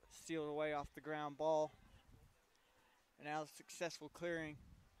stealed away off the ground ball. And now successful clearing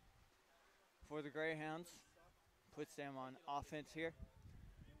for the Greyhounds puts them on offense here.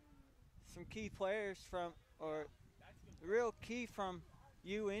 Some key players the real key from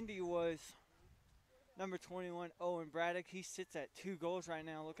UIndy was number 21, Owen Braddock. He sits at 2 goals right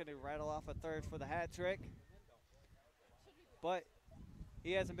now, looking to rattle off a third for the hat trick. But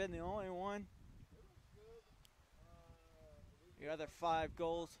he hasn't been the only one. The other 5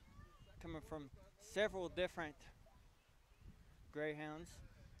 goals coming from several different Greyhounds.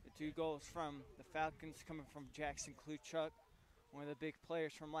 The 2 goals from the Falcons coming from Jackson Kluchuk, one of the big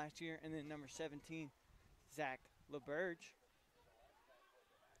players from last year, and then number 17, Zach LaBerge.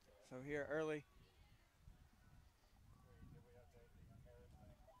 So here early.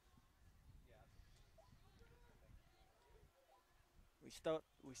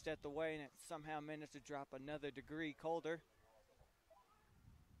 We stepped away, and it somehow managed to drop another degree colder.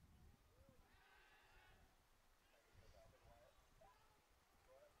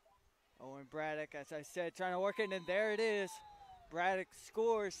 Owen Braddock, as I said, trying to work it, and there it is. Braddock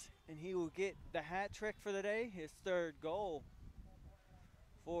scores, and he will get the hat trick for the day, his 3rd goal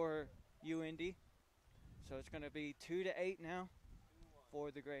for UIndy. So it's going to be 2-8 now for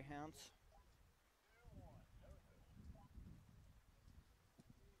the Greyhounds.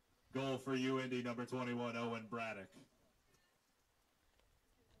 Goal for UIndy, number 21, Owen Braddock.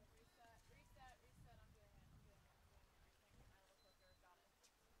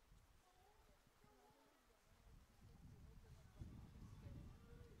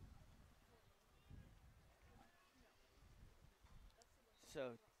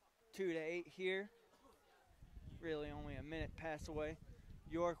 So 2-8 here. Really only a minute pass away.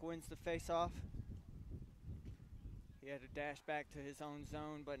 York wins the faceoff. He had to dash back to his own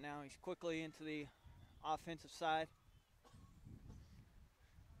zone, but now he's quickly into the offensive side.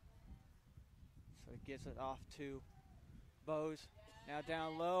 So he gives it off to Bose. Now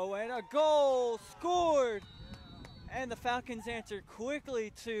down low, and a goal scored! And the Falcons answer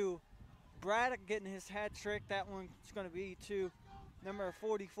quickly to Braddock getting his hat trick. That one's going to be to number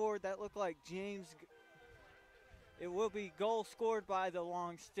 44. That looked like James. It will be goal scored by the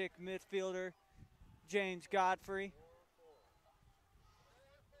long stick midfielder, James Godfrey.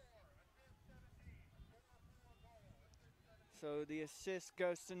 So the assist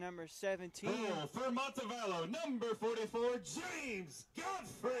goes to number 17. Goal for Montevallo, number 44, James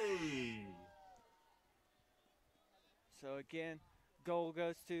Godfrey. So again, goal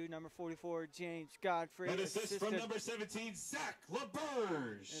goes to number 44, James Godfrey. An assist from number 17, Zach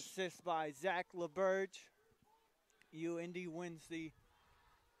LaBerge. Assist by Zach LaBerge. UIndy wins the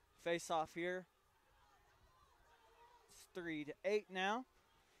face-off here. It's 3-8 now.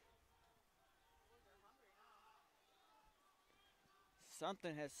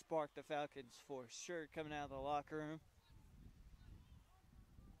 Something has sparked the Falcons for sure coming out of the locker room.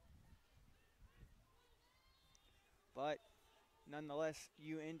 But nonetheless,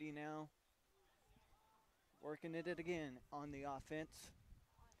 UIndy now working at it again on the offense.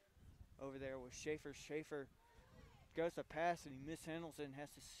 Over there with Schaefer. Schaefer goes to pass and he mishandles it and has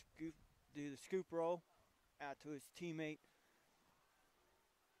to do the scoop roll out to his teammate,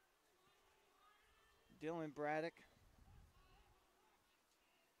 Dylan Braddock.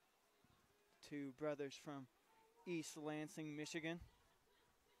 2 brothers from East Lansing, Michigan.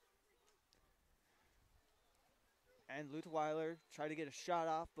 And Lutweiler tried to get a shot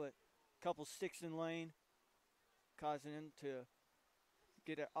off, but a couple sticks in lane, causing him to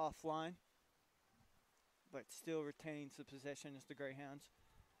get it offline, but still retains the possession as the Greyhounds.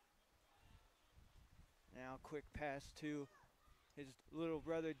 Now quick pass to his little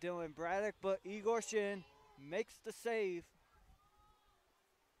brother Dylan Braddock, but Igorshin makes the save.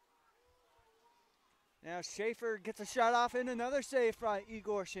 Now Schaefer gets a shot off and another save by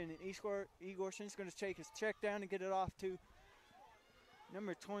Igorshin. And Igorshin's going to take his check down and get it off to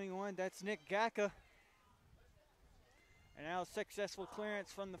number 21. That's Nick Gacka. And now successful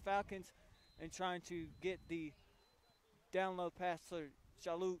clearance from the Falcons and trying to get the down low pass to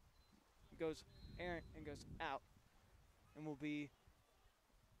Chalut. Goes errant and goes out. And will be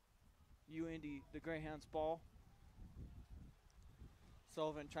UIndy, the Greyhounds ball.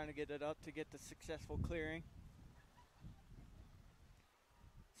 Sullivan trying to get it up to get the successful clearing.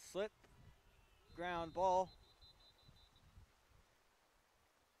 Slip ground ball.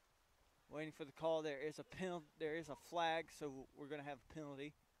 Waiting for the call. There is a penalty. There is a flag, so we're going to have a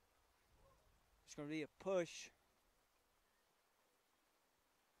penalty. It's going to be a push.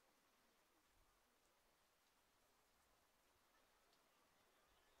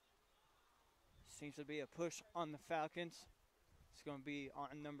 Seems to be a push on the Falcons. It's going to be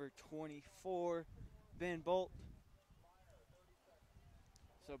on number 24, Ben Bolt.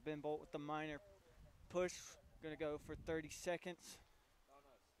 So Ben Bolt with the minor push. Going to go for 30 seconds.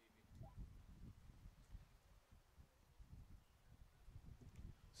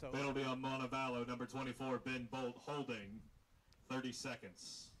 So penalty on Montevallo, number 24, Ben Bolt, holding, 30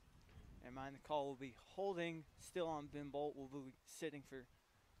 seconds. And mind the call will be holding, still on Ben Bolt. We'll be sitting for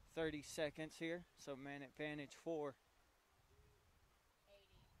 30 seconds here. So man advantage for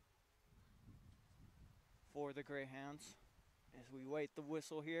the Greyhounds as we wait the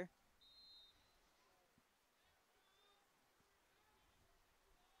whistle here.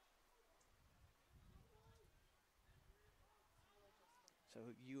 So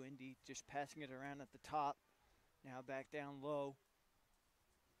UIndy just passing it around at the top. Now back down low.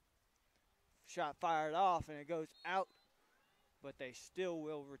 Shot fired off and it goes out, but they still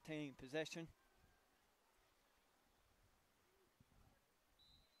will retain possession.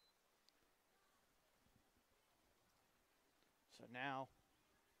 So now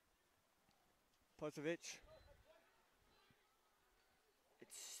Pozovic,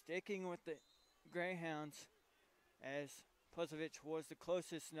 it's sticking with the Greyhounds as Pozovic was the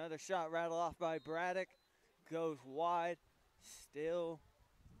closest. Another shot rattled off by Braddock. Goes wide. Still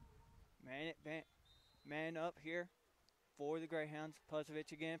man up here for the Greyhounds.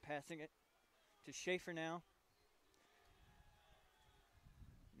 Pozovic again passing it to Schaefer now.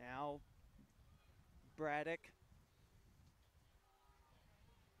 Now Braddock.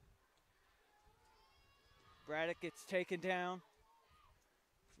 Braddock gets taken down.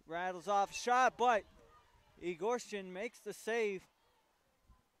 Rattles off a shot, but Igorstian makes the save.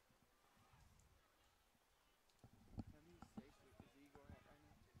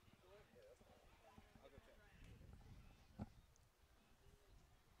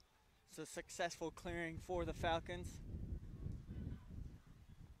 It's a successful clearing for the Falcons.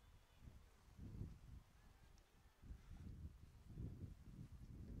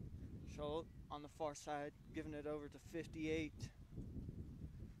 Charlotte on the far side, giving it over to 58.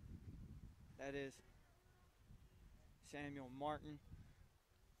 That is Samuel Martin.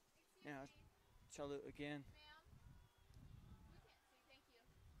 Now Charlotte again.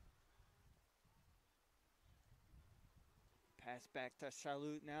 Pass back to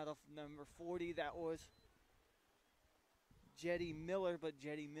Charlotte. Now to number 40. That was Jetty Miller, but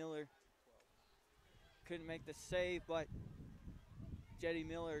Jetty Miller couldn't make the save, but Jetty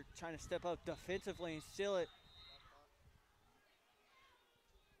Miller trying to step up defensively and steal it.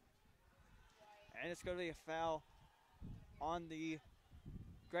 And it's going to be a foul on the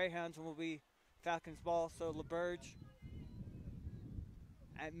Greyhounds and will be Falcons ball. So LeBurge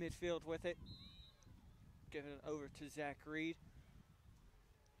at midfield with it. Giving it over to Zach Reed.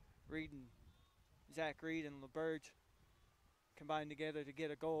 Zach Reed and LeBurge combined together to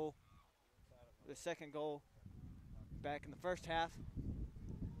get a goal. The second goal back in the first half.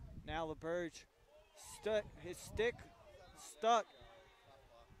 Now LeBurge his stick stuck,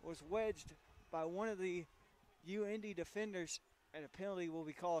 was wedged by one of the UIndy defenders, and a penalty will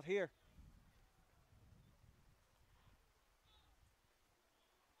be called here.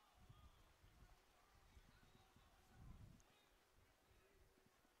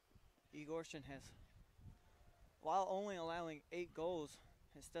 Igorstian has, while only allowing 8 goals,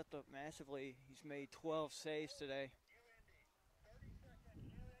 has stepped up massively. He's made 12 saves today.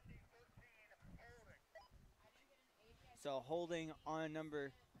 So holding on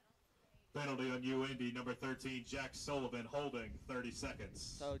number... Penalty on UIndy, number 13, Jack Sullivan, holding, 30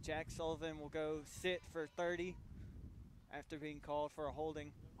 seconds. So Jack Sullivan will go sit for 30 after being called for a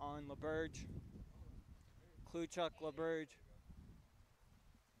holding on LeBurge. Kluchuk, LeBurge.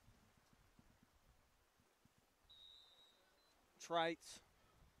 Trites,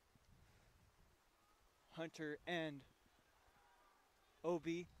 Hunter, and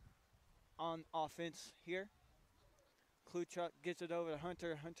Obi on offense here. Kluchuk gets it over to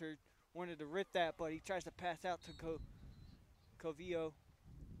Hunter. Hunter wanted to rip that, but he tries to pass out to Coviella,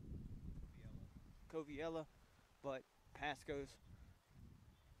 but pass goes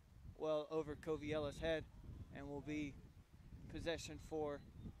well over Coviella's head and will be possession for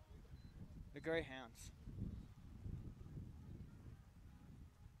the Greyhounds.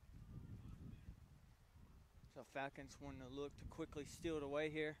 So Falcons want to look to quickly steal it away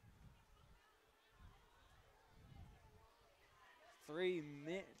here.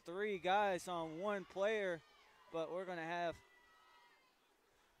 three guys on one player, but we're going to have,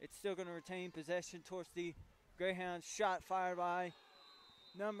 it's still going to retain possession towards the Greyhounds. Shot fired by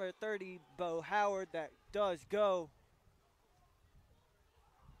number 30, Bo Howard. That does go.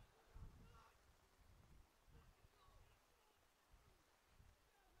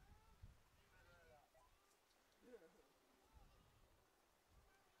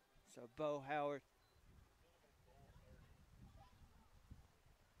 So Bo Howard.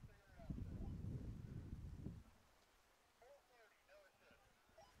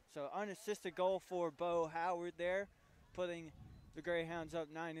 So unassisted goal for Bo Howard there, putting the Greyhounds up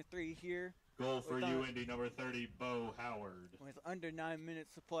 9-3 here. Goal for UIndy, number 30, Bo Howard. With under 9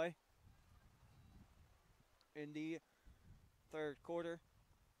 minutes to play in the third quarter.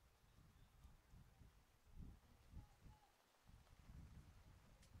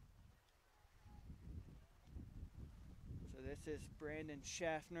 So this is Brandon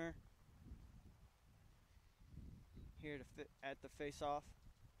Schaffner here to at the face-off.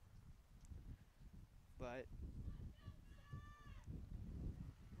 But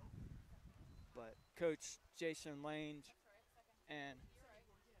Coach Jason Lange and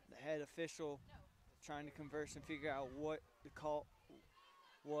the head official trying to converse and figure out what the call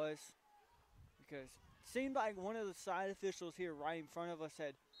was, because it seemed like one of the side officials here right in front of us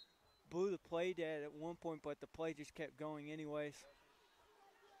had blew the play dead at one point, but the play just kept going anyways.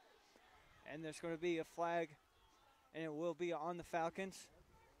 And there's going to be a flag, and it will be on the Falcons.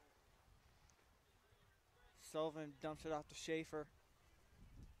 Sullivan dumps it off to Schaefer.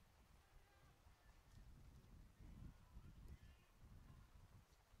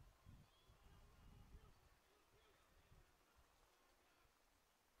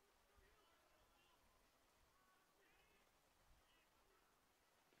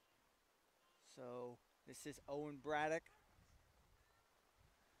 So this is Owen Braddock.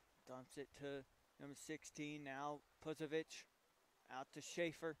 Dumps it to number 16 now. Puzovic out to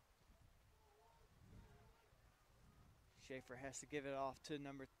Schaefer. Schaefer has to give it off to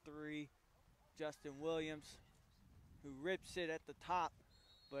number 3, Justin Williams, who rips it at the top,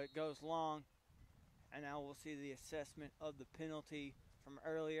 but it goes long. And now we'll see the assessment of the penalty from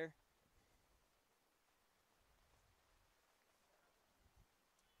earlier.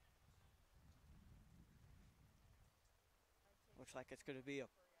 Looks like it's going to be a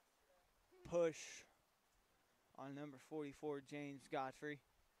push on number 44, James Godfrey.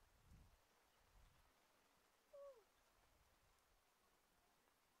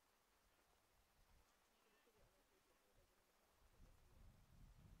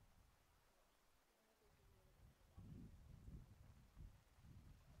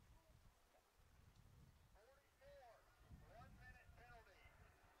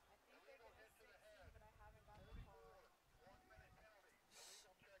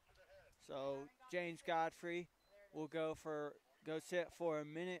 So James Godfrey will go sit for a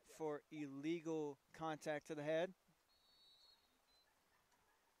minute for illegal contact to the head.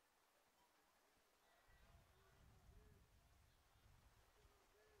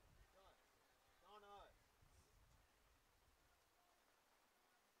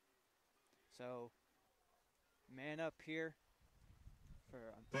 So man up here for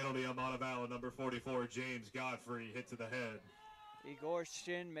penalty on Montevallo, number 44, James Godfrey, hit to the head.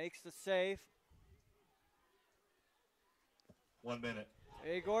 Igorshin makes the save. 1 minute.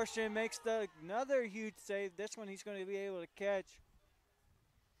 Igorshin makes another huge save. This one he's going to be able to catch.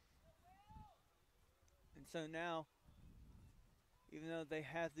 And so now, even though they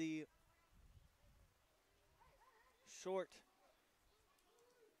have the short,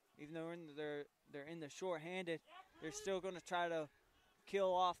 even though they're in the short-handed, they're still going to try to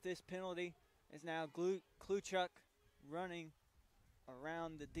kill off this penalty. It's now Kluchuk running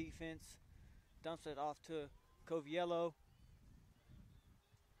around the defense, dumps it off to Coviello.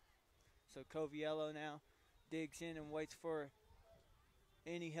 So Coviello now digs in and waits for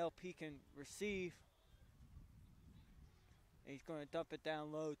any help he can receive. And he's going to dump it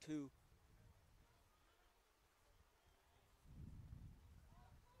down low to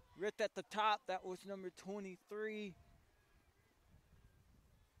ripped at the top. That was number 23,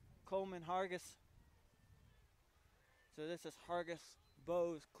 Coleman Hargis. So this is Hargis,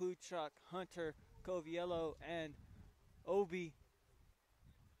 Bose, Kluchuk, Hunter, Coviello, and Obi.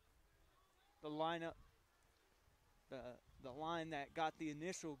 The lineup, the line that got the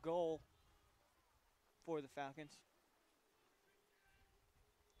initial goal for the Falcons.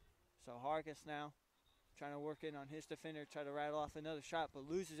 So Hargis now trying to work in on his defender, try to rattle off another shot, but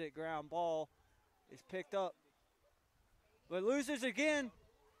loses it. Ground ball is picked up, but loses again.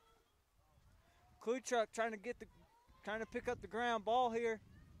 Kluchuk trying to get the trying to pick up the ground ball here.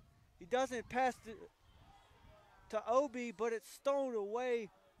 He doesn't pass it to Obi, but it's stolen away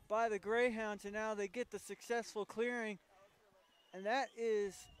by the Greyhounds, and now they get the successful clearing. And that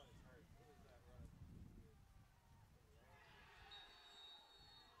is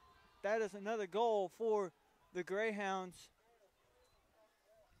another goal for the Greyhounds.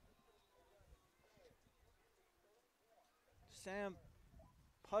 Sam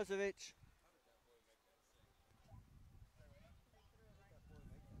Puzovic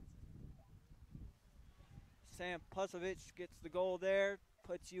gets the goal there,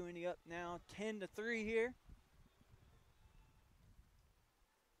 puts UIndy up now 10-3 here.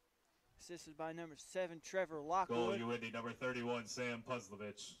 Assisted by number 7, Trevor Lockwood. Goal UIndy, number 31, Sam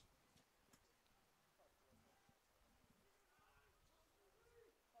Puzovic.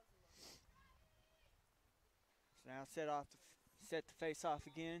 So now set to face off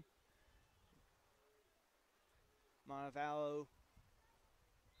again. Montevallo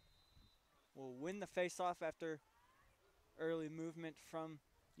will win the face-off after early movement from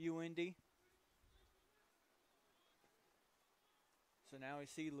UIndy. So now we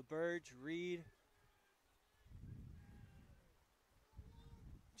see LeBurge, Reed,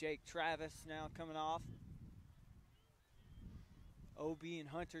 Jake Travis now coming off. OB and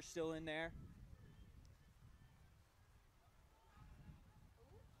Hunter still in there.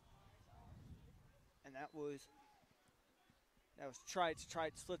 And that was Trites.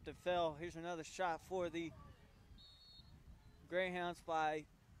 Trites slipped and fell. Here's another shot for the Greyhounds by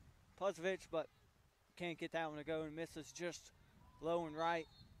Puzovic, but can't get that one to go and misses just low and right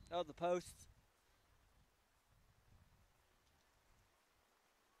of the posts.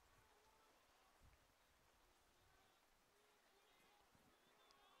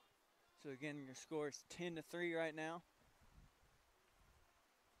 So again, your score is 10-3 right now,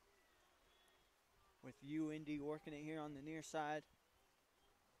 with UIndy working it here on the near side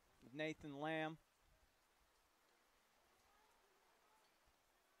with Nathan Lamb.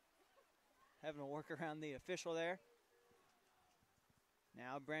 Having to work around the official there.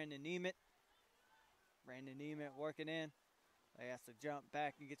 Now Brandon Nemeth. Brandon Nemeth working in. He has to jump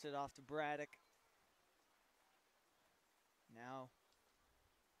back and gets it off to Braddock. Now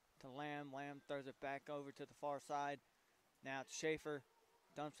to Lamb. Lamb throws it back over to the far side. Now it's Schaefer.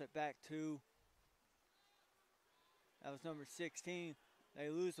 Dumps it back to, that was number 16. They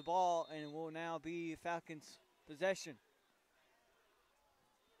lose the ball and it will now be Falcons' possession.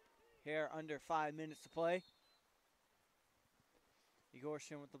 Here under 5 minutes to play.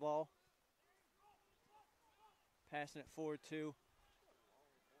 Egorshin with the ball. Passing it forward to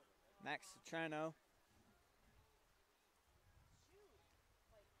Max Citrano.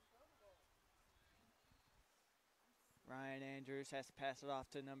 Ryan Andrews has to pass it off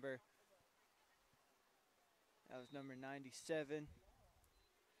to number 97.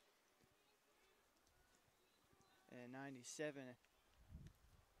 And 97.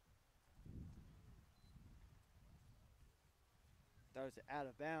 Throws it out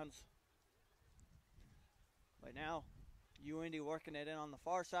of bounds. But now UIndy working it in on the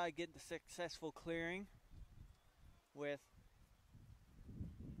far side, getting the successful clearing with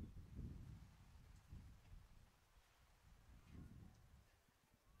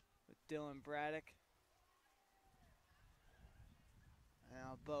Dylan Braddock.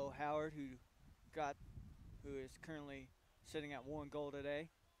 Now Bo Howard, who is currently sitting at 1 goal today,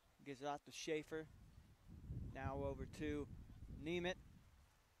 gives it off to Schaefer. Now over to Nemeth.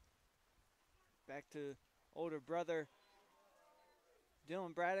 Back to older brother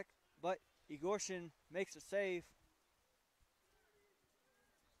Dylan Braddock, but Egorshin makes a save.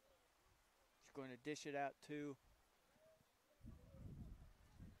 He's going to dish it out to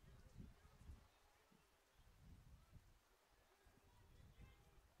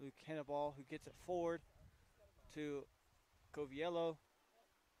Luke Henneball, who gets it forward to Coviello.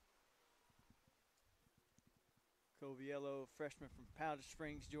 Coviello, freshman from Powder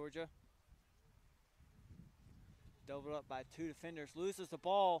Springs, Georgia. Doubled up by 2 defenders, loses the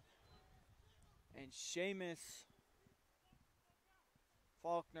ball, and Seamus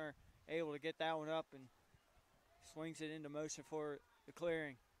Faulkner able to get that one up and swings it into motion for the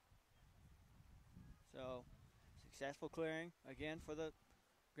clearing. So, successful clearing again for the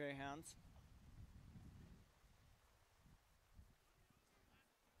Greyhounds.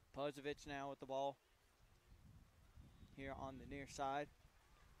 Puzovic now with the ball here on the near side,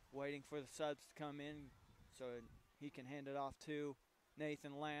 waiting for the subs to come in so he can hand it off to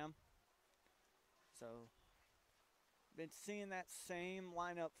Nathan Lamb. So, been seeing that same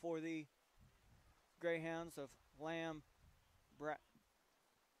lineup for the Greyhounds of Lamb,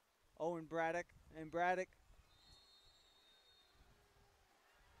 Owen Braddock, and Braddock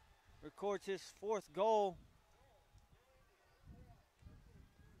records his 4th goal.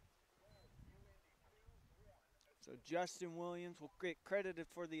 So Justin Williams will get credited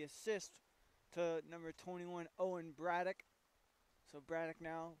for the assist to number 21, Owen Braddock. So Braddock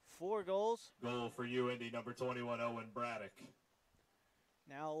now 4 goals. Goal for UIndy, number 21, Owen Braddock.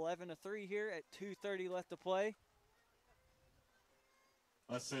 Now 11-3 here at 2:30 left to play.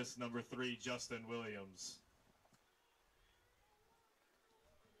 Assist number 3, Justin Williams.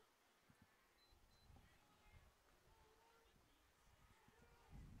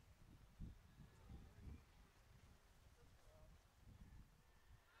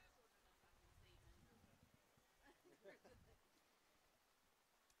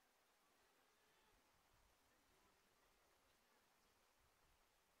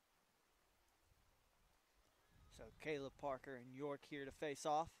 So Caleb Parker and York here to face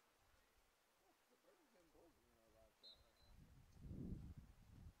off.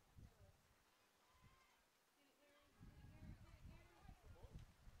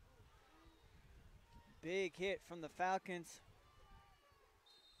 Big hit from the Falcons.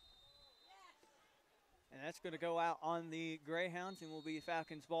 And that's going to go out on the Greyhounds and will be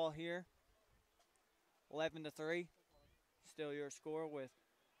Falcons ball here. 11-3. Still your score with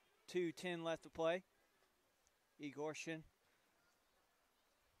 2:10 left to play. Egorshin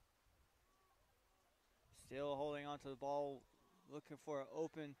still holding on to the ball, looking for an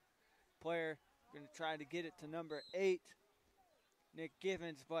open player. Going to try to get it to number 8, Nick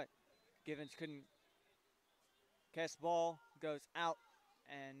Givens, but Givens couldn't catch the ball, goes out,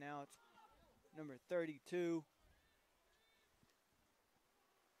 and now it's number 32.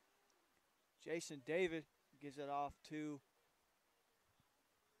 Jason David gives it off to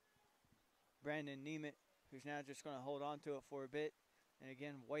Brandon Nemeth, who's now just going to hold on to it for a bit and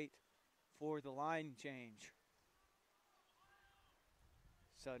again wait for the line change.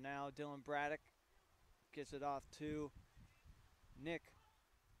 So now Dylan Braddock gives it off to Nick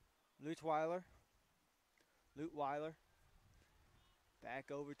Lutweiler. Lutweiler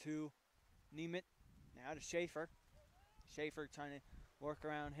back over to Nemeth, now to Schaefer. Schaefer trying to work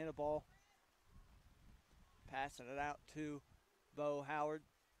around, hit a ball. Passing it out to Bo Howard.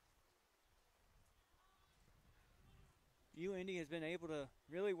 UIndy has been able to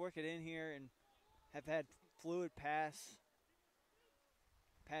really work it in here and have had fluid pass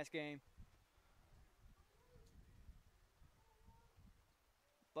game.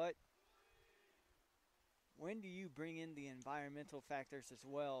 But when do you bring in the environmental factors as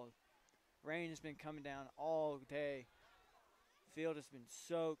well? Rain has been coming down all day. Field has been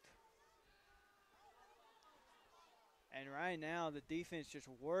soaked. And right now the defense just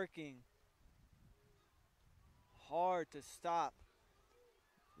working hard to stop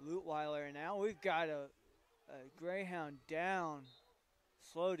Lutweiler. And now we've got a Greyhound down,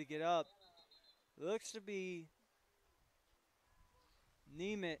 slow to get up. Looks to be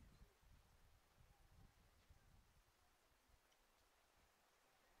Nemeth.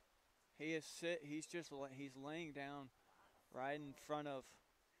 He's laying down right in front of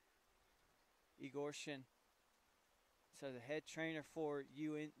Egorshin. So the head trainer for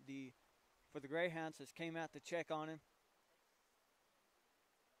the Greyhounds has came out to check on him.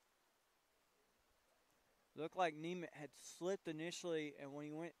 Looked like Nemeth had slipped initially, and when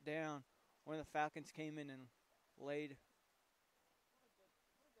he went down, one of the Falcons came in and laid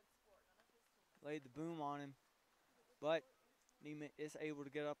the boom on him. But Nemeth is able to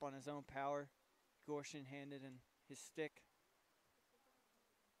get up on his own power. Egorshin handed him his stick.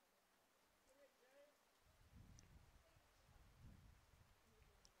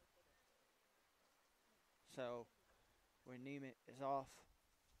 So when Nemeth is off,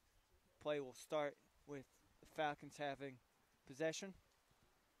 play will start with the Falcons having possession.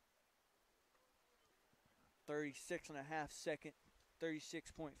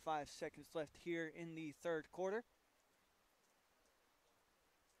 36.5 seconds left here in the third quarter.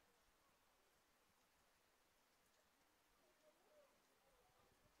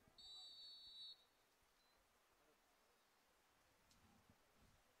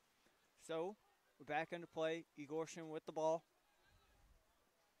 So we're back into play. Egorshin with the ball.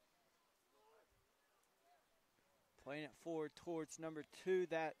 Playing it forward towards number 2.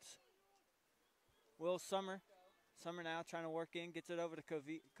 That's Will Summer. Summer now trying to work in. Gets it over to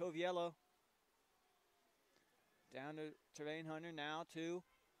Coviello. Down to Trevane Hunter. Now to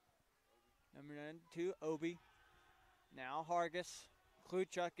number 92, Obi. Now Hargis.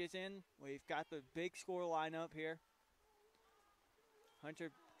 Kluchuk is in. We've got the big score lineup here.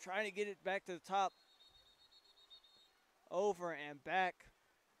 Hunter trying to get it back to the top. Over and back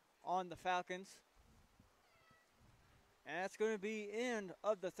on the Falcons. And that's going to be end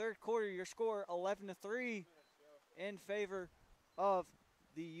of the third quarter. Your score 11-3 in favor of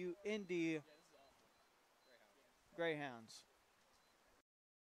the UIndy Greyhounds.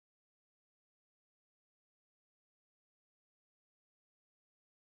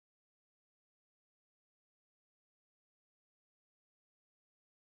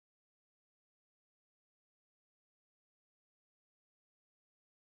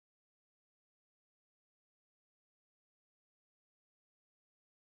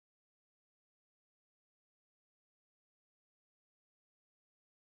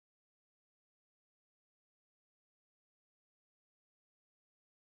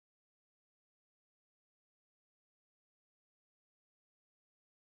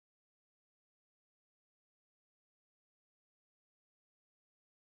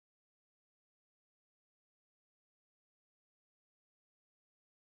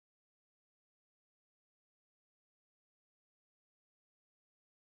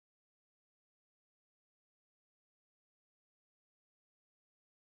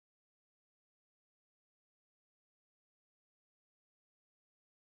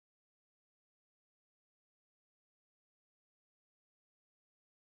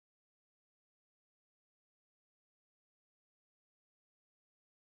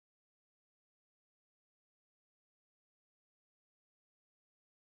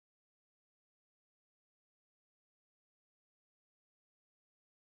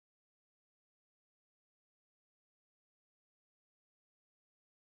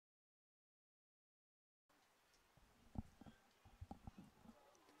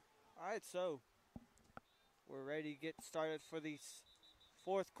 All right, so we're ready to get started for the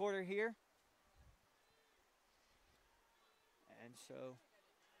fourth quarter here. And so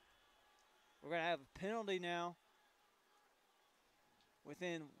we're going to have a penalty now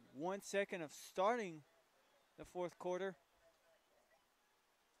within 1 second of starting the fourth quarter.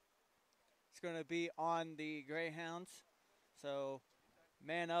 It's going to be on the Greyhounds. So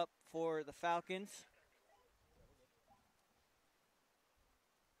man up for the Falcons.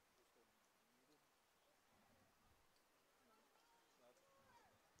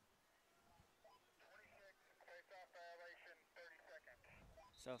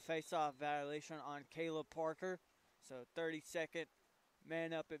 So face-off violation on Caleb Parker. So 30-second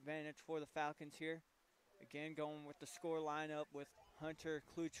man-up advantage for the Falcons here. Again, going with the score lineup with Hunter,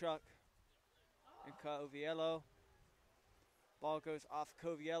 Kluchuk, and Coviello. Ball goes off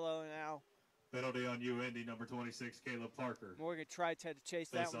Coviello now. Penalty on UIndy, number 26, Caleb Parker. Morgan Trites had to chase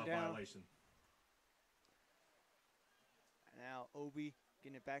that one down. Violation. Now Obi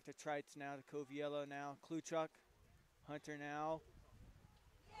getting it back to Trites now to Coviello now. Kluchuk, Hunter now.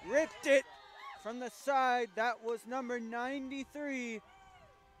 Ripped it from the side. That was number 93,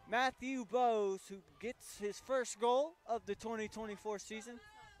 Matthew Bowes, who gets his first goal of the 2024 season.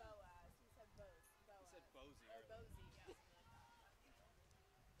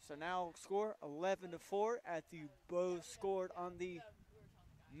 So now score 11-4 at the Bowes scored on the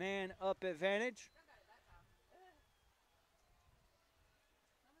man-up advantage.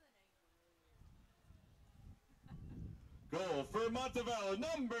 Goal for Montevallo,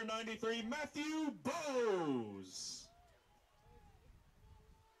 number 93, Matthew Bowes.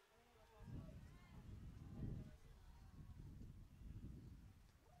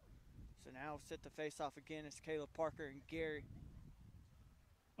 So now set the face-off again. It's Caleb Parker and Gary.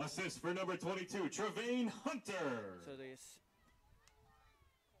 Assist for number 22, Trevane Hunter. So this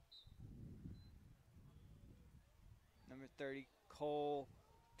number 30, Cole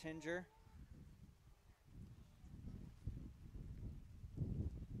Tinger.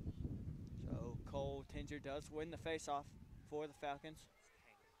 So Cole Tinger does win the face-off for the Falcons.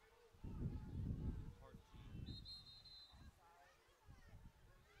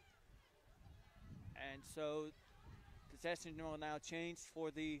 And so possession will now change for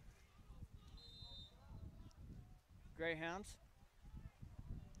the Greyhounds.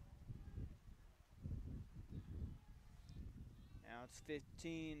 Now it's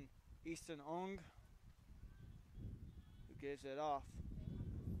 15, Easton Ong, who gives it off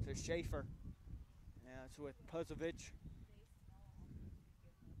to Schaefer. Now it's with Puzovic.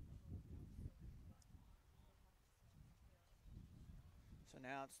 So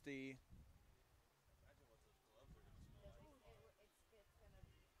now it's the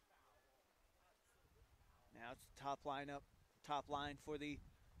Now it's the top line for the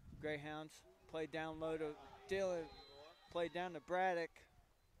Greyhounds. Played down low to Dylan, played down to Braddock,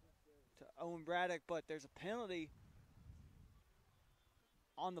 to Owen Braddock, but there's a penalty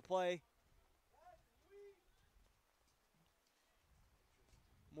on the play.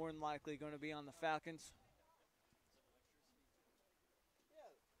 More than likely going to be on the Falcons.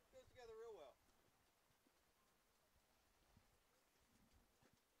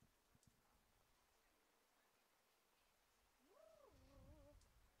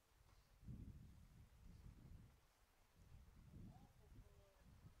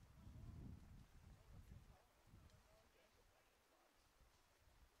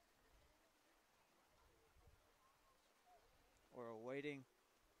 awaiting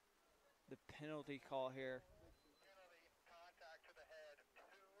the penalty call here. Penalty, contact to the head, 2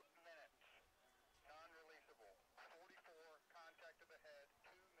 minutes, non-releasable. 44, contact to the head,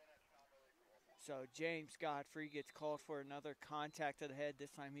 2 minutes, non-releasable. So James Godfrey gets called for another contact to the head.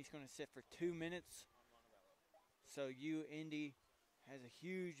 This time he's going to sit for 2 minutes. So UIndy has a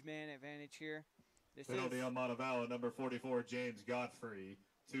huge man advantage here. This Penalty is on Montevallo, number 44, James Godfrey.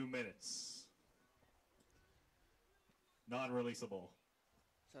 2 minutes. Non-releasable.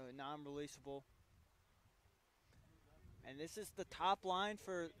 so non-releasable. And this is the top line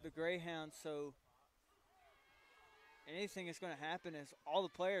for the Greyhounds, so anything that's going to happen is all the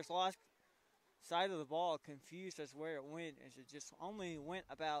players lost sight of the ball, confused as where it went, as it just only went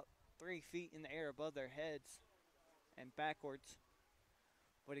about 3 feet in the air above their heads and backwards.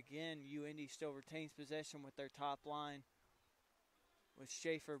 But again, UIndy still retains possession with their top line with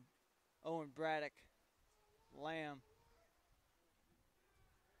Schaefer, Owen Braddock, Lamb,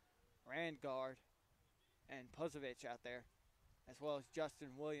 Randgard, and Puzovic out there, as well as Justin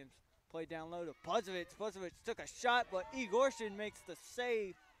Williams. Play down low to Puzovic. Puzovic took a shot, but Igorshин makes the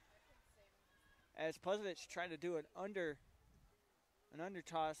save as Puzovic tried to do an under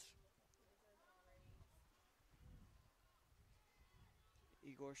toss.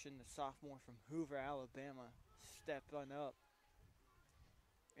 Igorshин, the sophomore from Hoover, Alabama, stepping up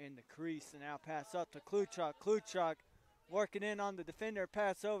in the crease, and now pass up to Kluchuk. Kluchuk working in on the defender,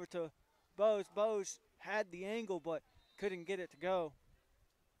 pass over to Bose. Bose had the angle but couldn't get it to go.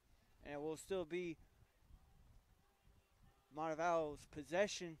 And it will still be Montevallo's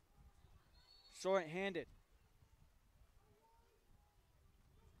possession, short-handed.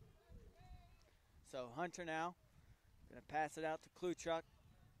 So Hunter now going to pass it out to Kluchuk.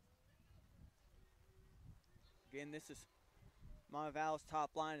 Again, this is Montevallo's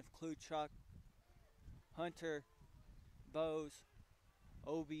top line of Kluchuk, Hunter, Bose,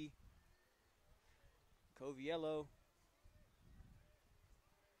 Obi, Coviello.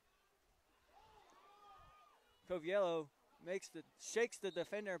 Coviello shakes the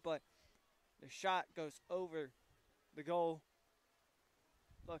defender, but the shot goes over the goal.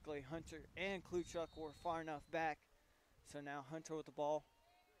 Luckily, Hunter and Kluchuk were far enough back. So now Hunter with the ball.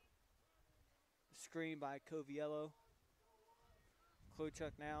 Screen by Coviello.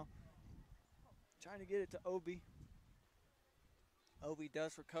 Kluchuk now trying to get it to Obi. Obi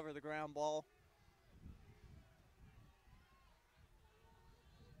does recover the ground ball.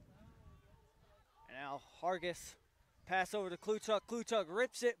 And now Hargis pass over to Kluchuk. Kluchuk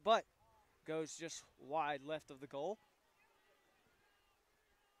rips it, but goes just wide left of the goal.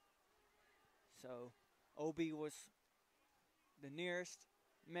 So Obi was the nearest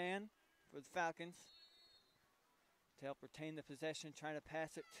man for the Falcons to help retain the possession, trying to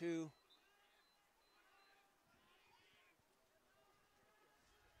pass it to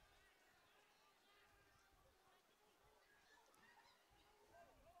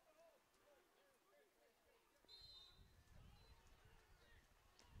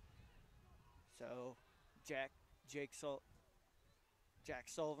Jack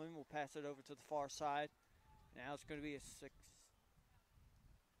Sullivan will pass it over to the far side. Now it's going to be a 6.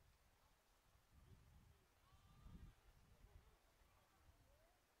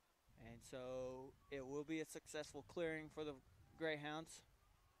 And so it will be a successful clearing for the Greyhounds.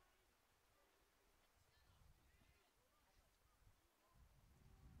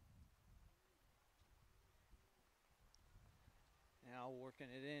 Now working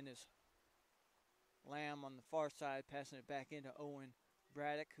it in is Lamb on the far side, passing it back into Owen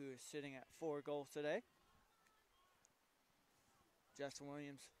Braddock, who is sitting at 4 goals today. Justin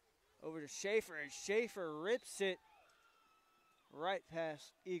Williams over to Schaefer, and Schaefer rips it right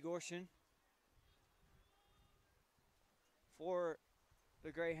past Igorshин for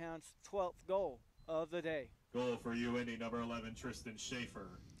the Greyhounds' 12th goal of the day. Goal for UIndy, number 11, Tristan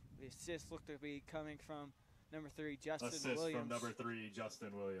Schaefer. The assist looked to be coming from number 3, Justin Assist Williams. from number 3,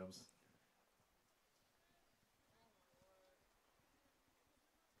 Justin Williams.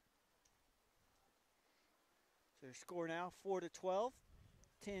 So their score now 4-12,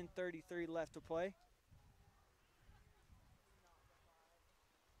 10:33 left to play.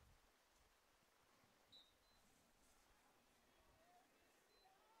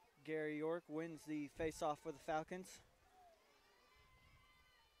 Gary York wins the face-off for the Falcons.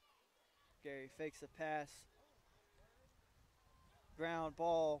 Gary fakes a pass. Ground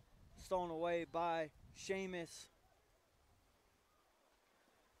ball stolen away by Seamus.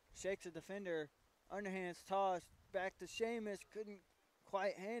 Shakes the defender. Underhands toss back to Seamus. Couldn't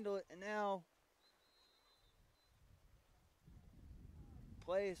quite handle it. And now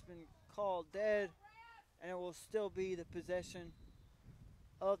play has been called dead. And it will still be the possession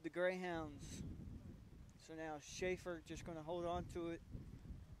of the Greyhounds. So now Schaefer just going to hold on to it.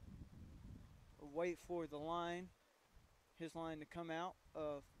 Wait for the line. His line to come out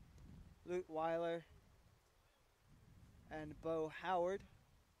of Luke Weiler and Bo Howard.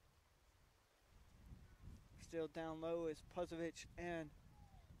 Still down low is Puzovic and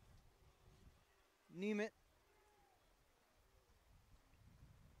Nemeth.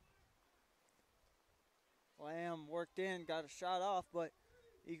 Lamb worked in, got a shot off, but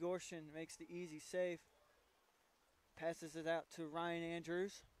Igorshin makes the easy save. Passes it out to Ryan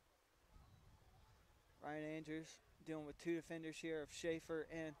Andrews. Ryan Andrews dealing with two defenders here of Schaefer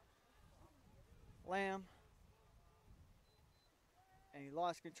and Lamb. And he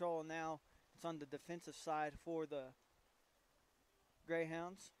lost control, and now it's on the defensive side for the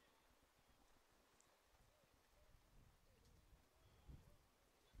Greyhounds.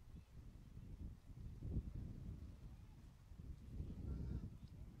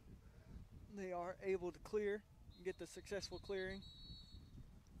 They are able to clear, get the successful clearing.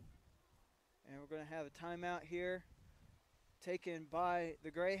 And we're going to have a timeout here taken by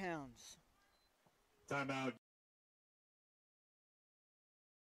the Greyhounds. Timeout.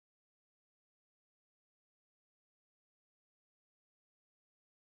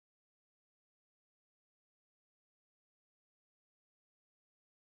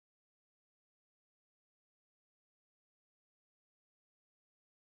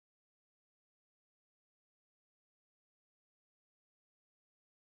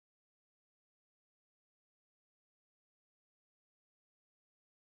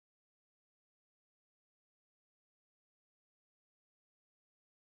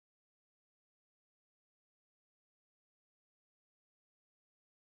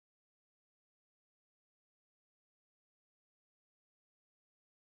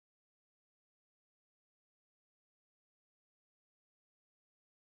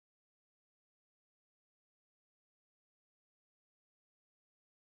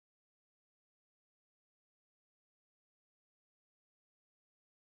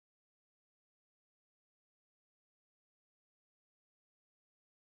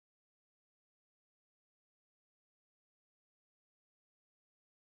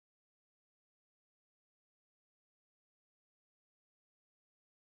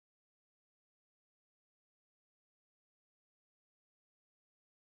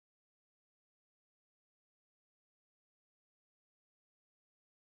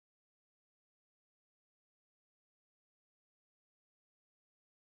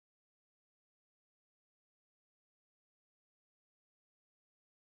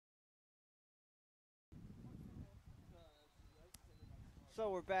 So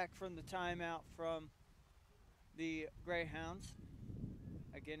we're back from the timeout from the Greyhounds.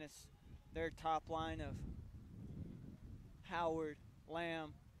 Again, it's their top line of Howard,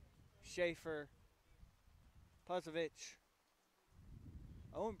 Lamb, Schaefer, Puzovic.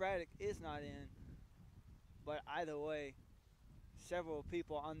 Owen Braddock is not in, but either way, several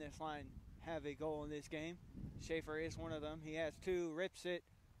people on this line have a goal in this game. Schaefer is one of them. He has two, rips it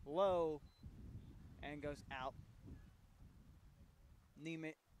low, and goes out.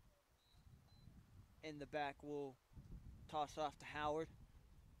 Nemeth in the back will toss off to Howard.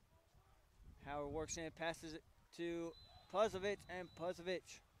 Howard works in, passes it to Puzovic, and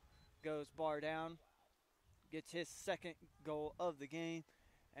Puzovic goes bar down, gets his second goal of the game,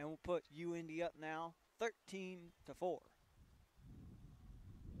 and we'll put UIndy up now 13-4.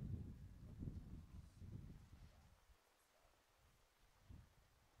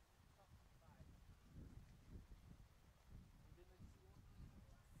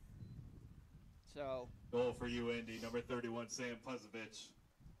 So Goal for UIndy, number 31, Sam Puzovic.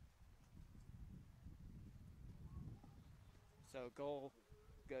 goal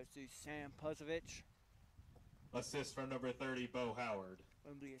goes to Sam Puzovic. Assist from number 30, Bo Howard.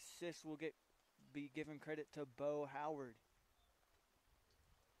 And the assist will be given credit to Bo Howard.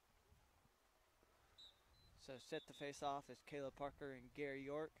 So set the face off is Caleb Parker and Gary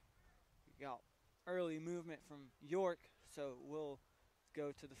York. We got early movement from York, so we'll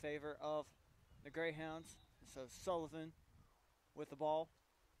go to the favor of the Greyhounds. So Sullivan with the ball.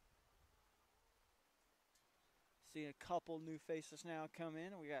 See a couple new faces now come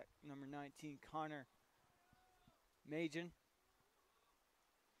in. We got number 19, Connor Majan.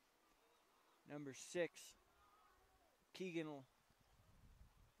 Number 6, Keegan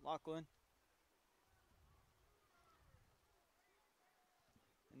Lachlan.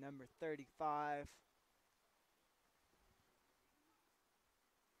 And number 35,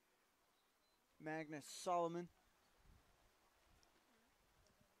 Magnus Solomon.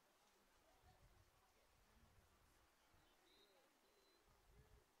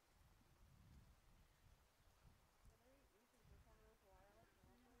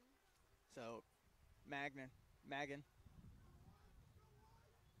 So Magan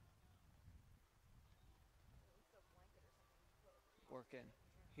working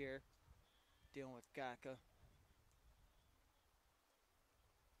here, dealing with Gaka.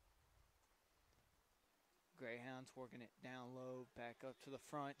 Greyhounds working it down low, back up to the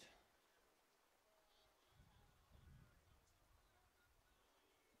front.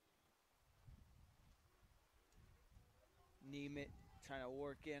 Nemeth trying to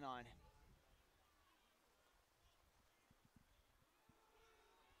work in on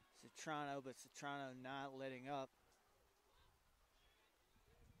Citrano, but Citrano not letting up.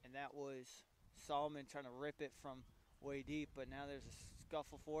 And that was Solomon trying to rip it from way deep, but now there's a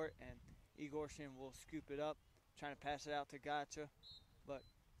scuffle for it, and Igorson will scoop it up, trying to pass it out to Gotcha, but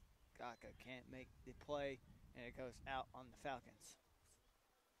Gaka can't make the play, and it goes out on the Falcons.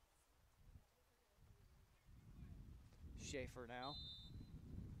 Schaefer now.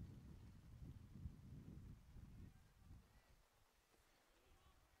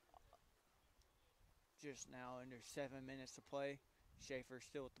 Just now under 7 minutes to play. Schaefer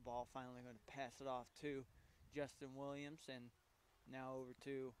still with the ball, finally going to pass it off to Justin Williams, and now over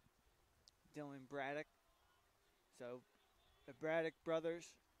to Dylan Braddock. So the Braddock brothers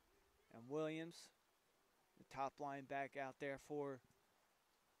and Williams, the top line back out there for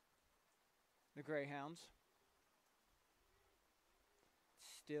the Greyhounds.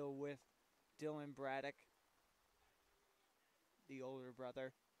 Still with Dylan Braddock, the older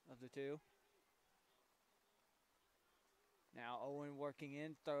brother of the two. Now Owen working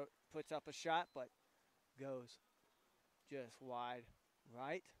in, puts up a shot, but goes just wide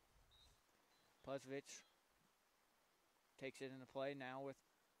right. Plesvich takes it into play now with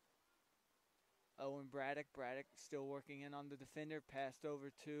Owen Braddock. Braddock still working in on the defender, passed over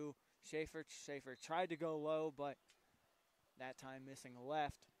to Schaefer. Schaefer tried to go low, but that time missing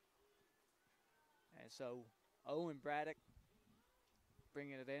left. And so Owen Braddock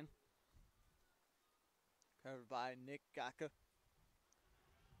bringing it in. Covered by Nick Gaka.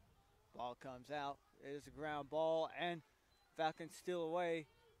 Ball comes out. It is a ground ball, and Falcons steal away.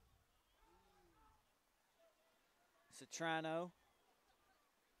 Citrano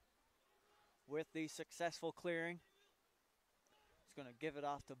with the successful clearing. He's going to give it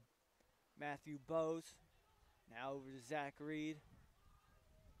off to Matthew Bowes. Now over to Zach Reed.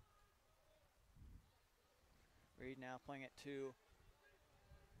 Reed now playing it to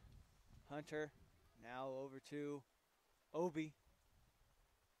Hunter. Now over to Obi.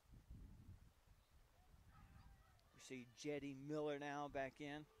 We see Jetty Miller now back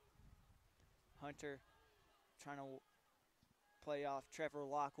in. Hunter trying to play off Trevor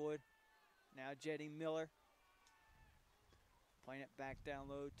Lockwood. Now Jetty Miller. Playing it back down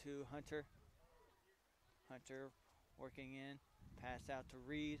low to Hunter. Hunter working in. Pass out to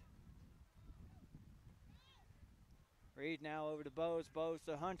Reed. Reed now over to Bowes. Bowes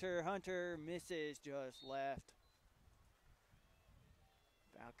to Hunter. Hunter misses, just left.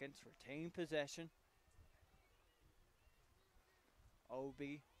 Falcons retain possession.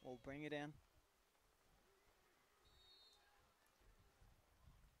 Obi will bring it in.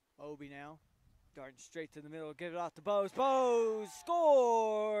 Obi now darting straight to the middle. Give it off to Bowes. Bowes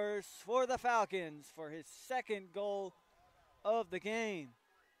scores for the Falcons for his second goal of the game.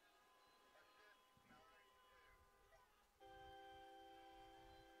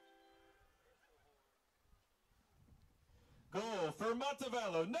 Goal for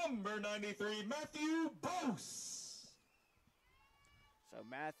Montevallo, number 93, Matthew Bose. So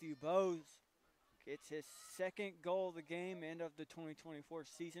Matthew Bose gets his second goal of the game, end of the 2024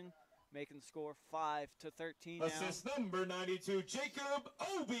 season, making the score 5-13 now. Assist number 92, Jacob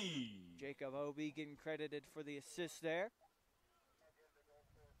Obi. Jacob Obi getting credited for the assist there.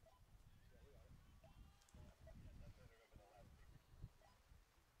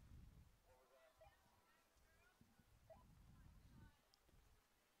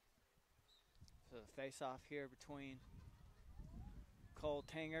 So the face-off here between Cole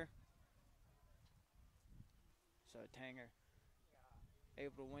Tanger. So Tanger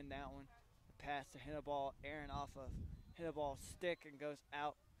able to win that one. The pass to Hannibal, Aaron off of Hannibal's stick and goes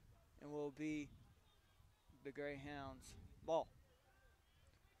out and will be the Greyhounds' ball.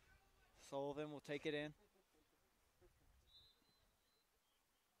 Sullivan will take it in.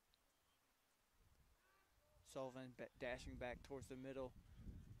 Sullivan dashing back towards the middle.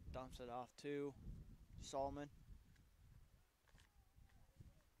 Dumps it off to Solomon.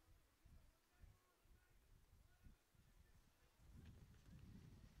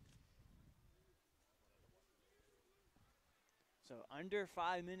 So under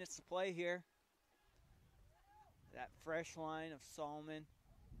 5 minutes to play here. That fresh line of Solomon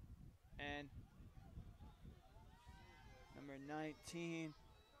and number 19,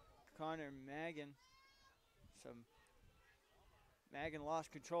 Connor Magan. So Magan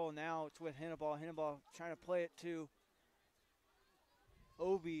lost control. Now it's with Hannibal. Hannibal trying to play it to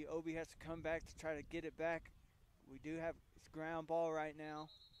Obi. Obi has to come back to try to get it back. We do have it's ground ball right now.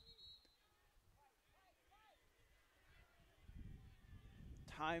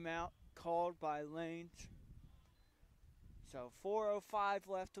 Timeout called by Lanes. So 4:05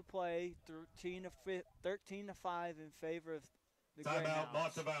 left to play. 13 to 5 in favor of the Timeout,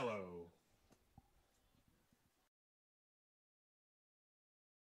 Greyhounds. Montevallo.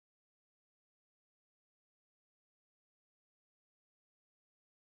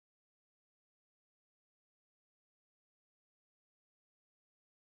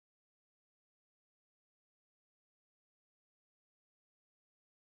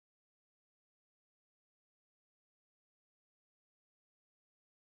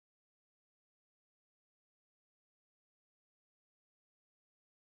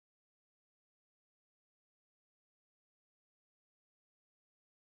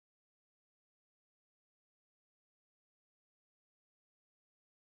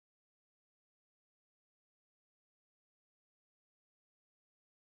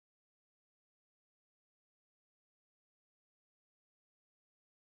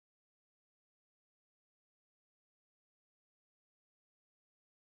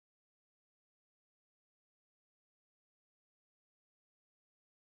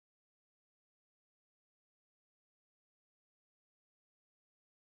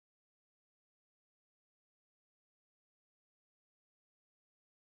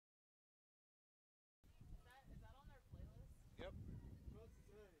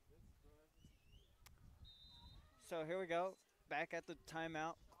 So here we go. Back at the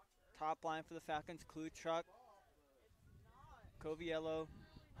timeout. Top line for the Falcons. Kluchuk, Coviello,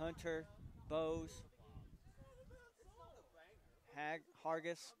 Hunter, Bose,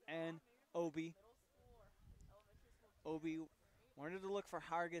 Hargis, and Obi. Obi wanted to look for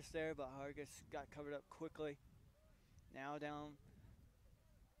Hargis there, but Hargis got covered up quickly. Now down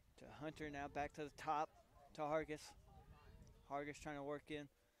to Hunter. Now back to the top to Hargis. Hargis trying to work in.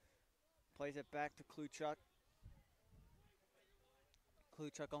 Plays it back to Kluchuk.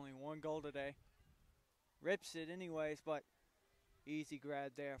 Kluchuk only one goal today. Rips it anyways, but easy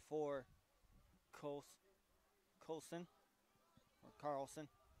grab there for Carlson.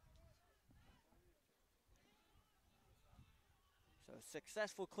 So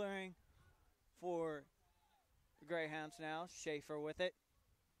successful clearing for the Greyhounds now. Schaefer with it.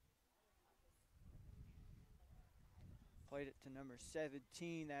 Played it to number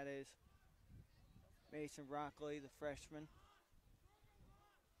 17, that is Mason Rockley, the freshman.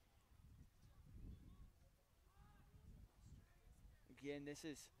 Again, this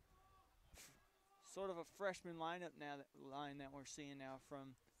is sort of a freshman lineup now, that we're seeing now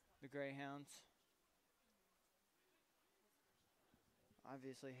from the Greyhounds.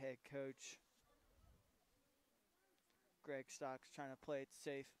 Obviously, head coach Greg Stocks trying to play it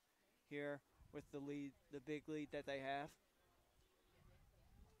safe here with the lead, the big lead that they have.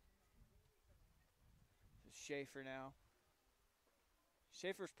 Schaefer now.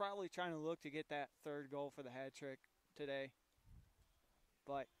 Schaefer's probably trying to look to get that third goal for the hat trick today.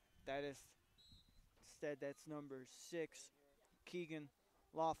 But that is, instead, that's number 6, Keegan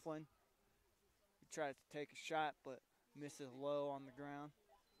Laughlin. He tries to take a shot, but misses low on the ground.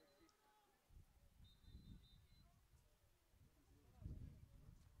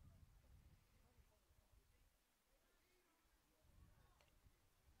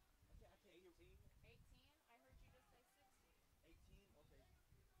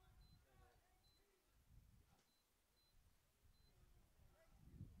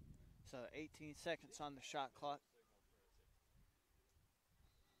 So 18 seconds on the shot clock.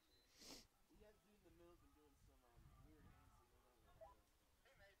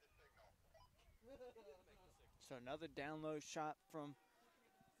 So another down low shot from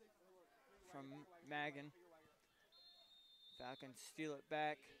Magan. Falcons steal it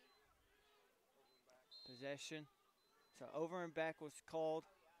back. Possession. So over and back was called.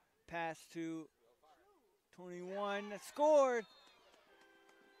 Pass to 21. Scored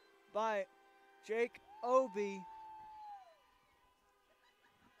by Jake Obi.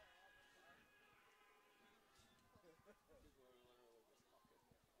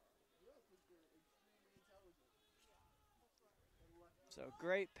 So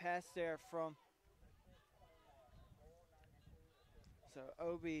great pass there from. So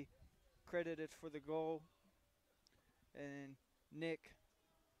Obi credited for the goal. And Nick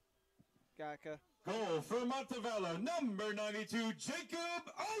Gaka. Goal for Montevallo, number 92, Jacob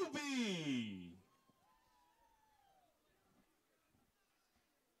Obi.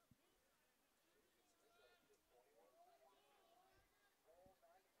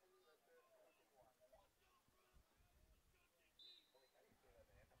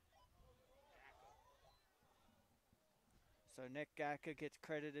 So Nick Gaka gets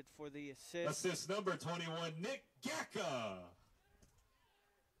credited for the assist. Assist number 21, Nick Gaka.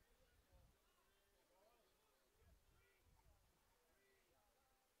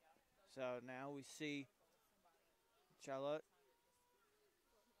 So now we see Charlotte,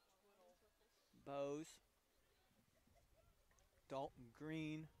 Bose, Dalton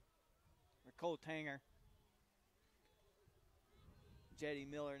Green, or Cole Tanger, Jetty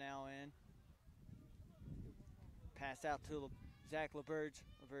Miller now in. Pass out to Zach LeBurge.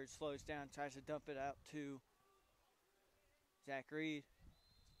 LeBurge slows down, tries to dump it out to Zach Reed.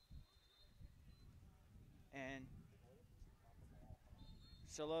 And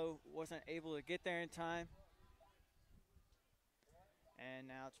Shalot wasn't able to get there in time. And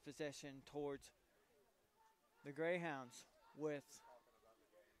now it's possession towards the Greyhounds with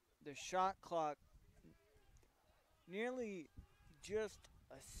the shot clock nearly just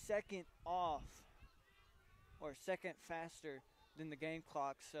a second off, or a second faster than the game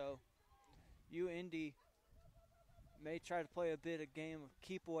clock. So UIndy may try to play a bit of game of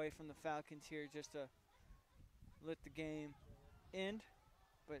keep away from the Falcons here just to let the game end.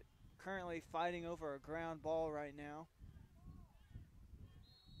 But currently fighting over a ground ball right now.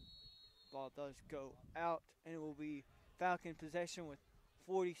 Ball does go out, and it will be Falcon possession with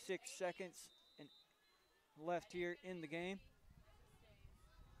 46 seconds left here in the game.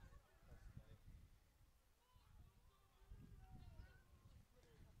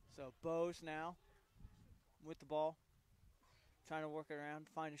 So Bose now with the ball, trying to work it around,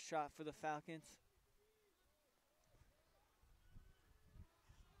 find a shot for the Falcons.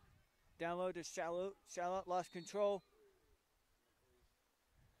 Down low to Charlotte. Charlotte lost control,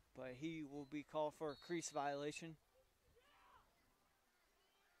 but he will be called for a crease violation.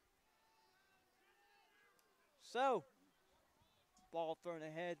 So, ball thrown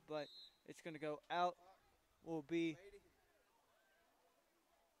ahead, but it's going to go out. Will be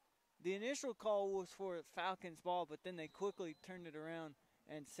the initial call was for Falcons ball, but then they quickly turned it around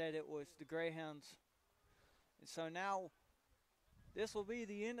and said it was the Greyhounds. And so now this will be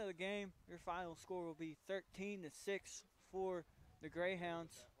the end of the game. Your final score will be 13-6 for the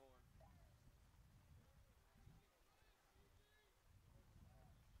Greyhounds.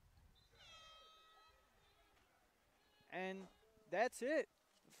 And that's it.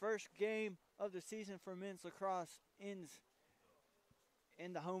 The first game of the season for men's lacrosse ends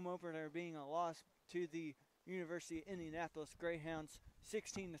in the home opener being a loss to the University of Indianapolis Greyhounds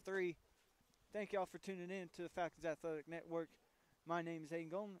 16-3. Thank y'all for tuning in to the Falcons Athletic Network. My name is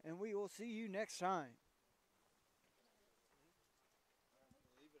Aiden Golden, and we will see you next time.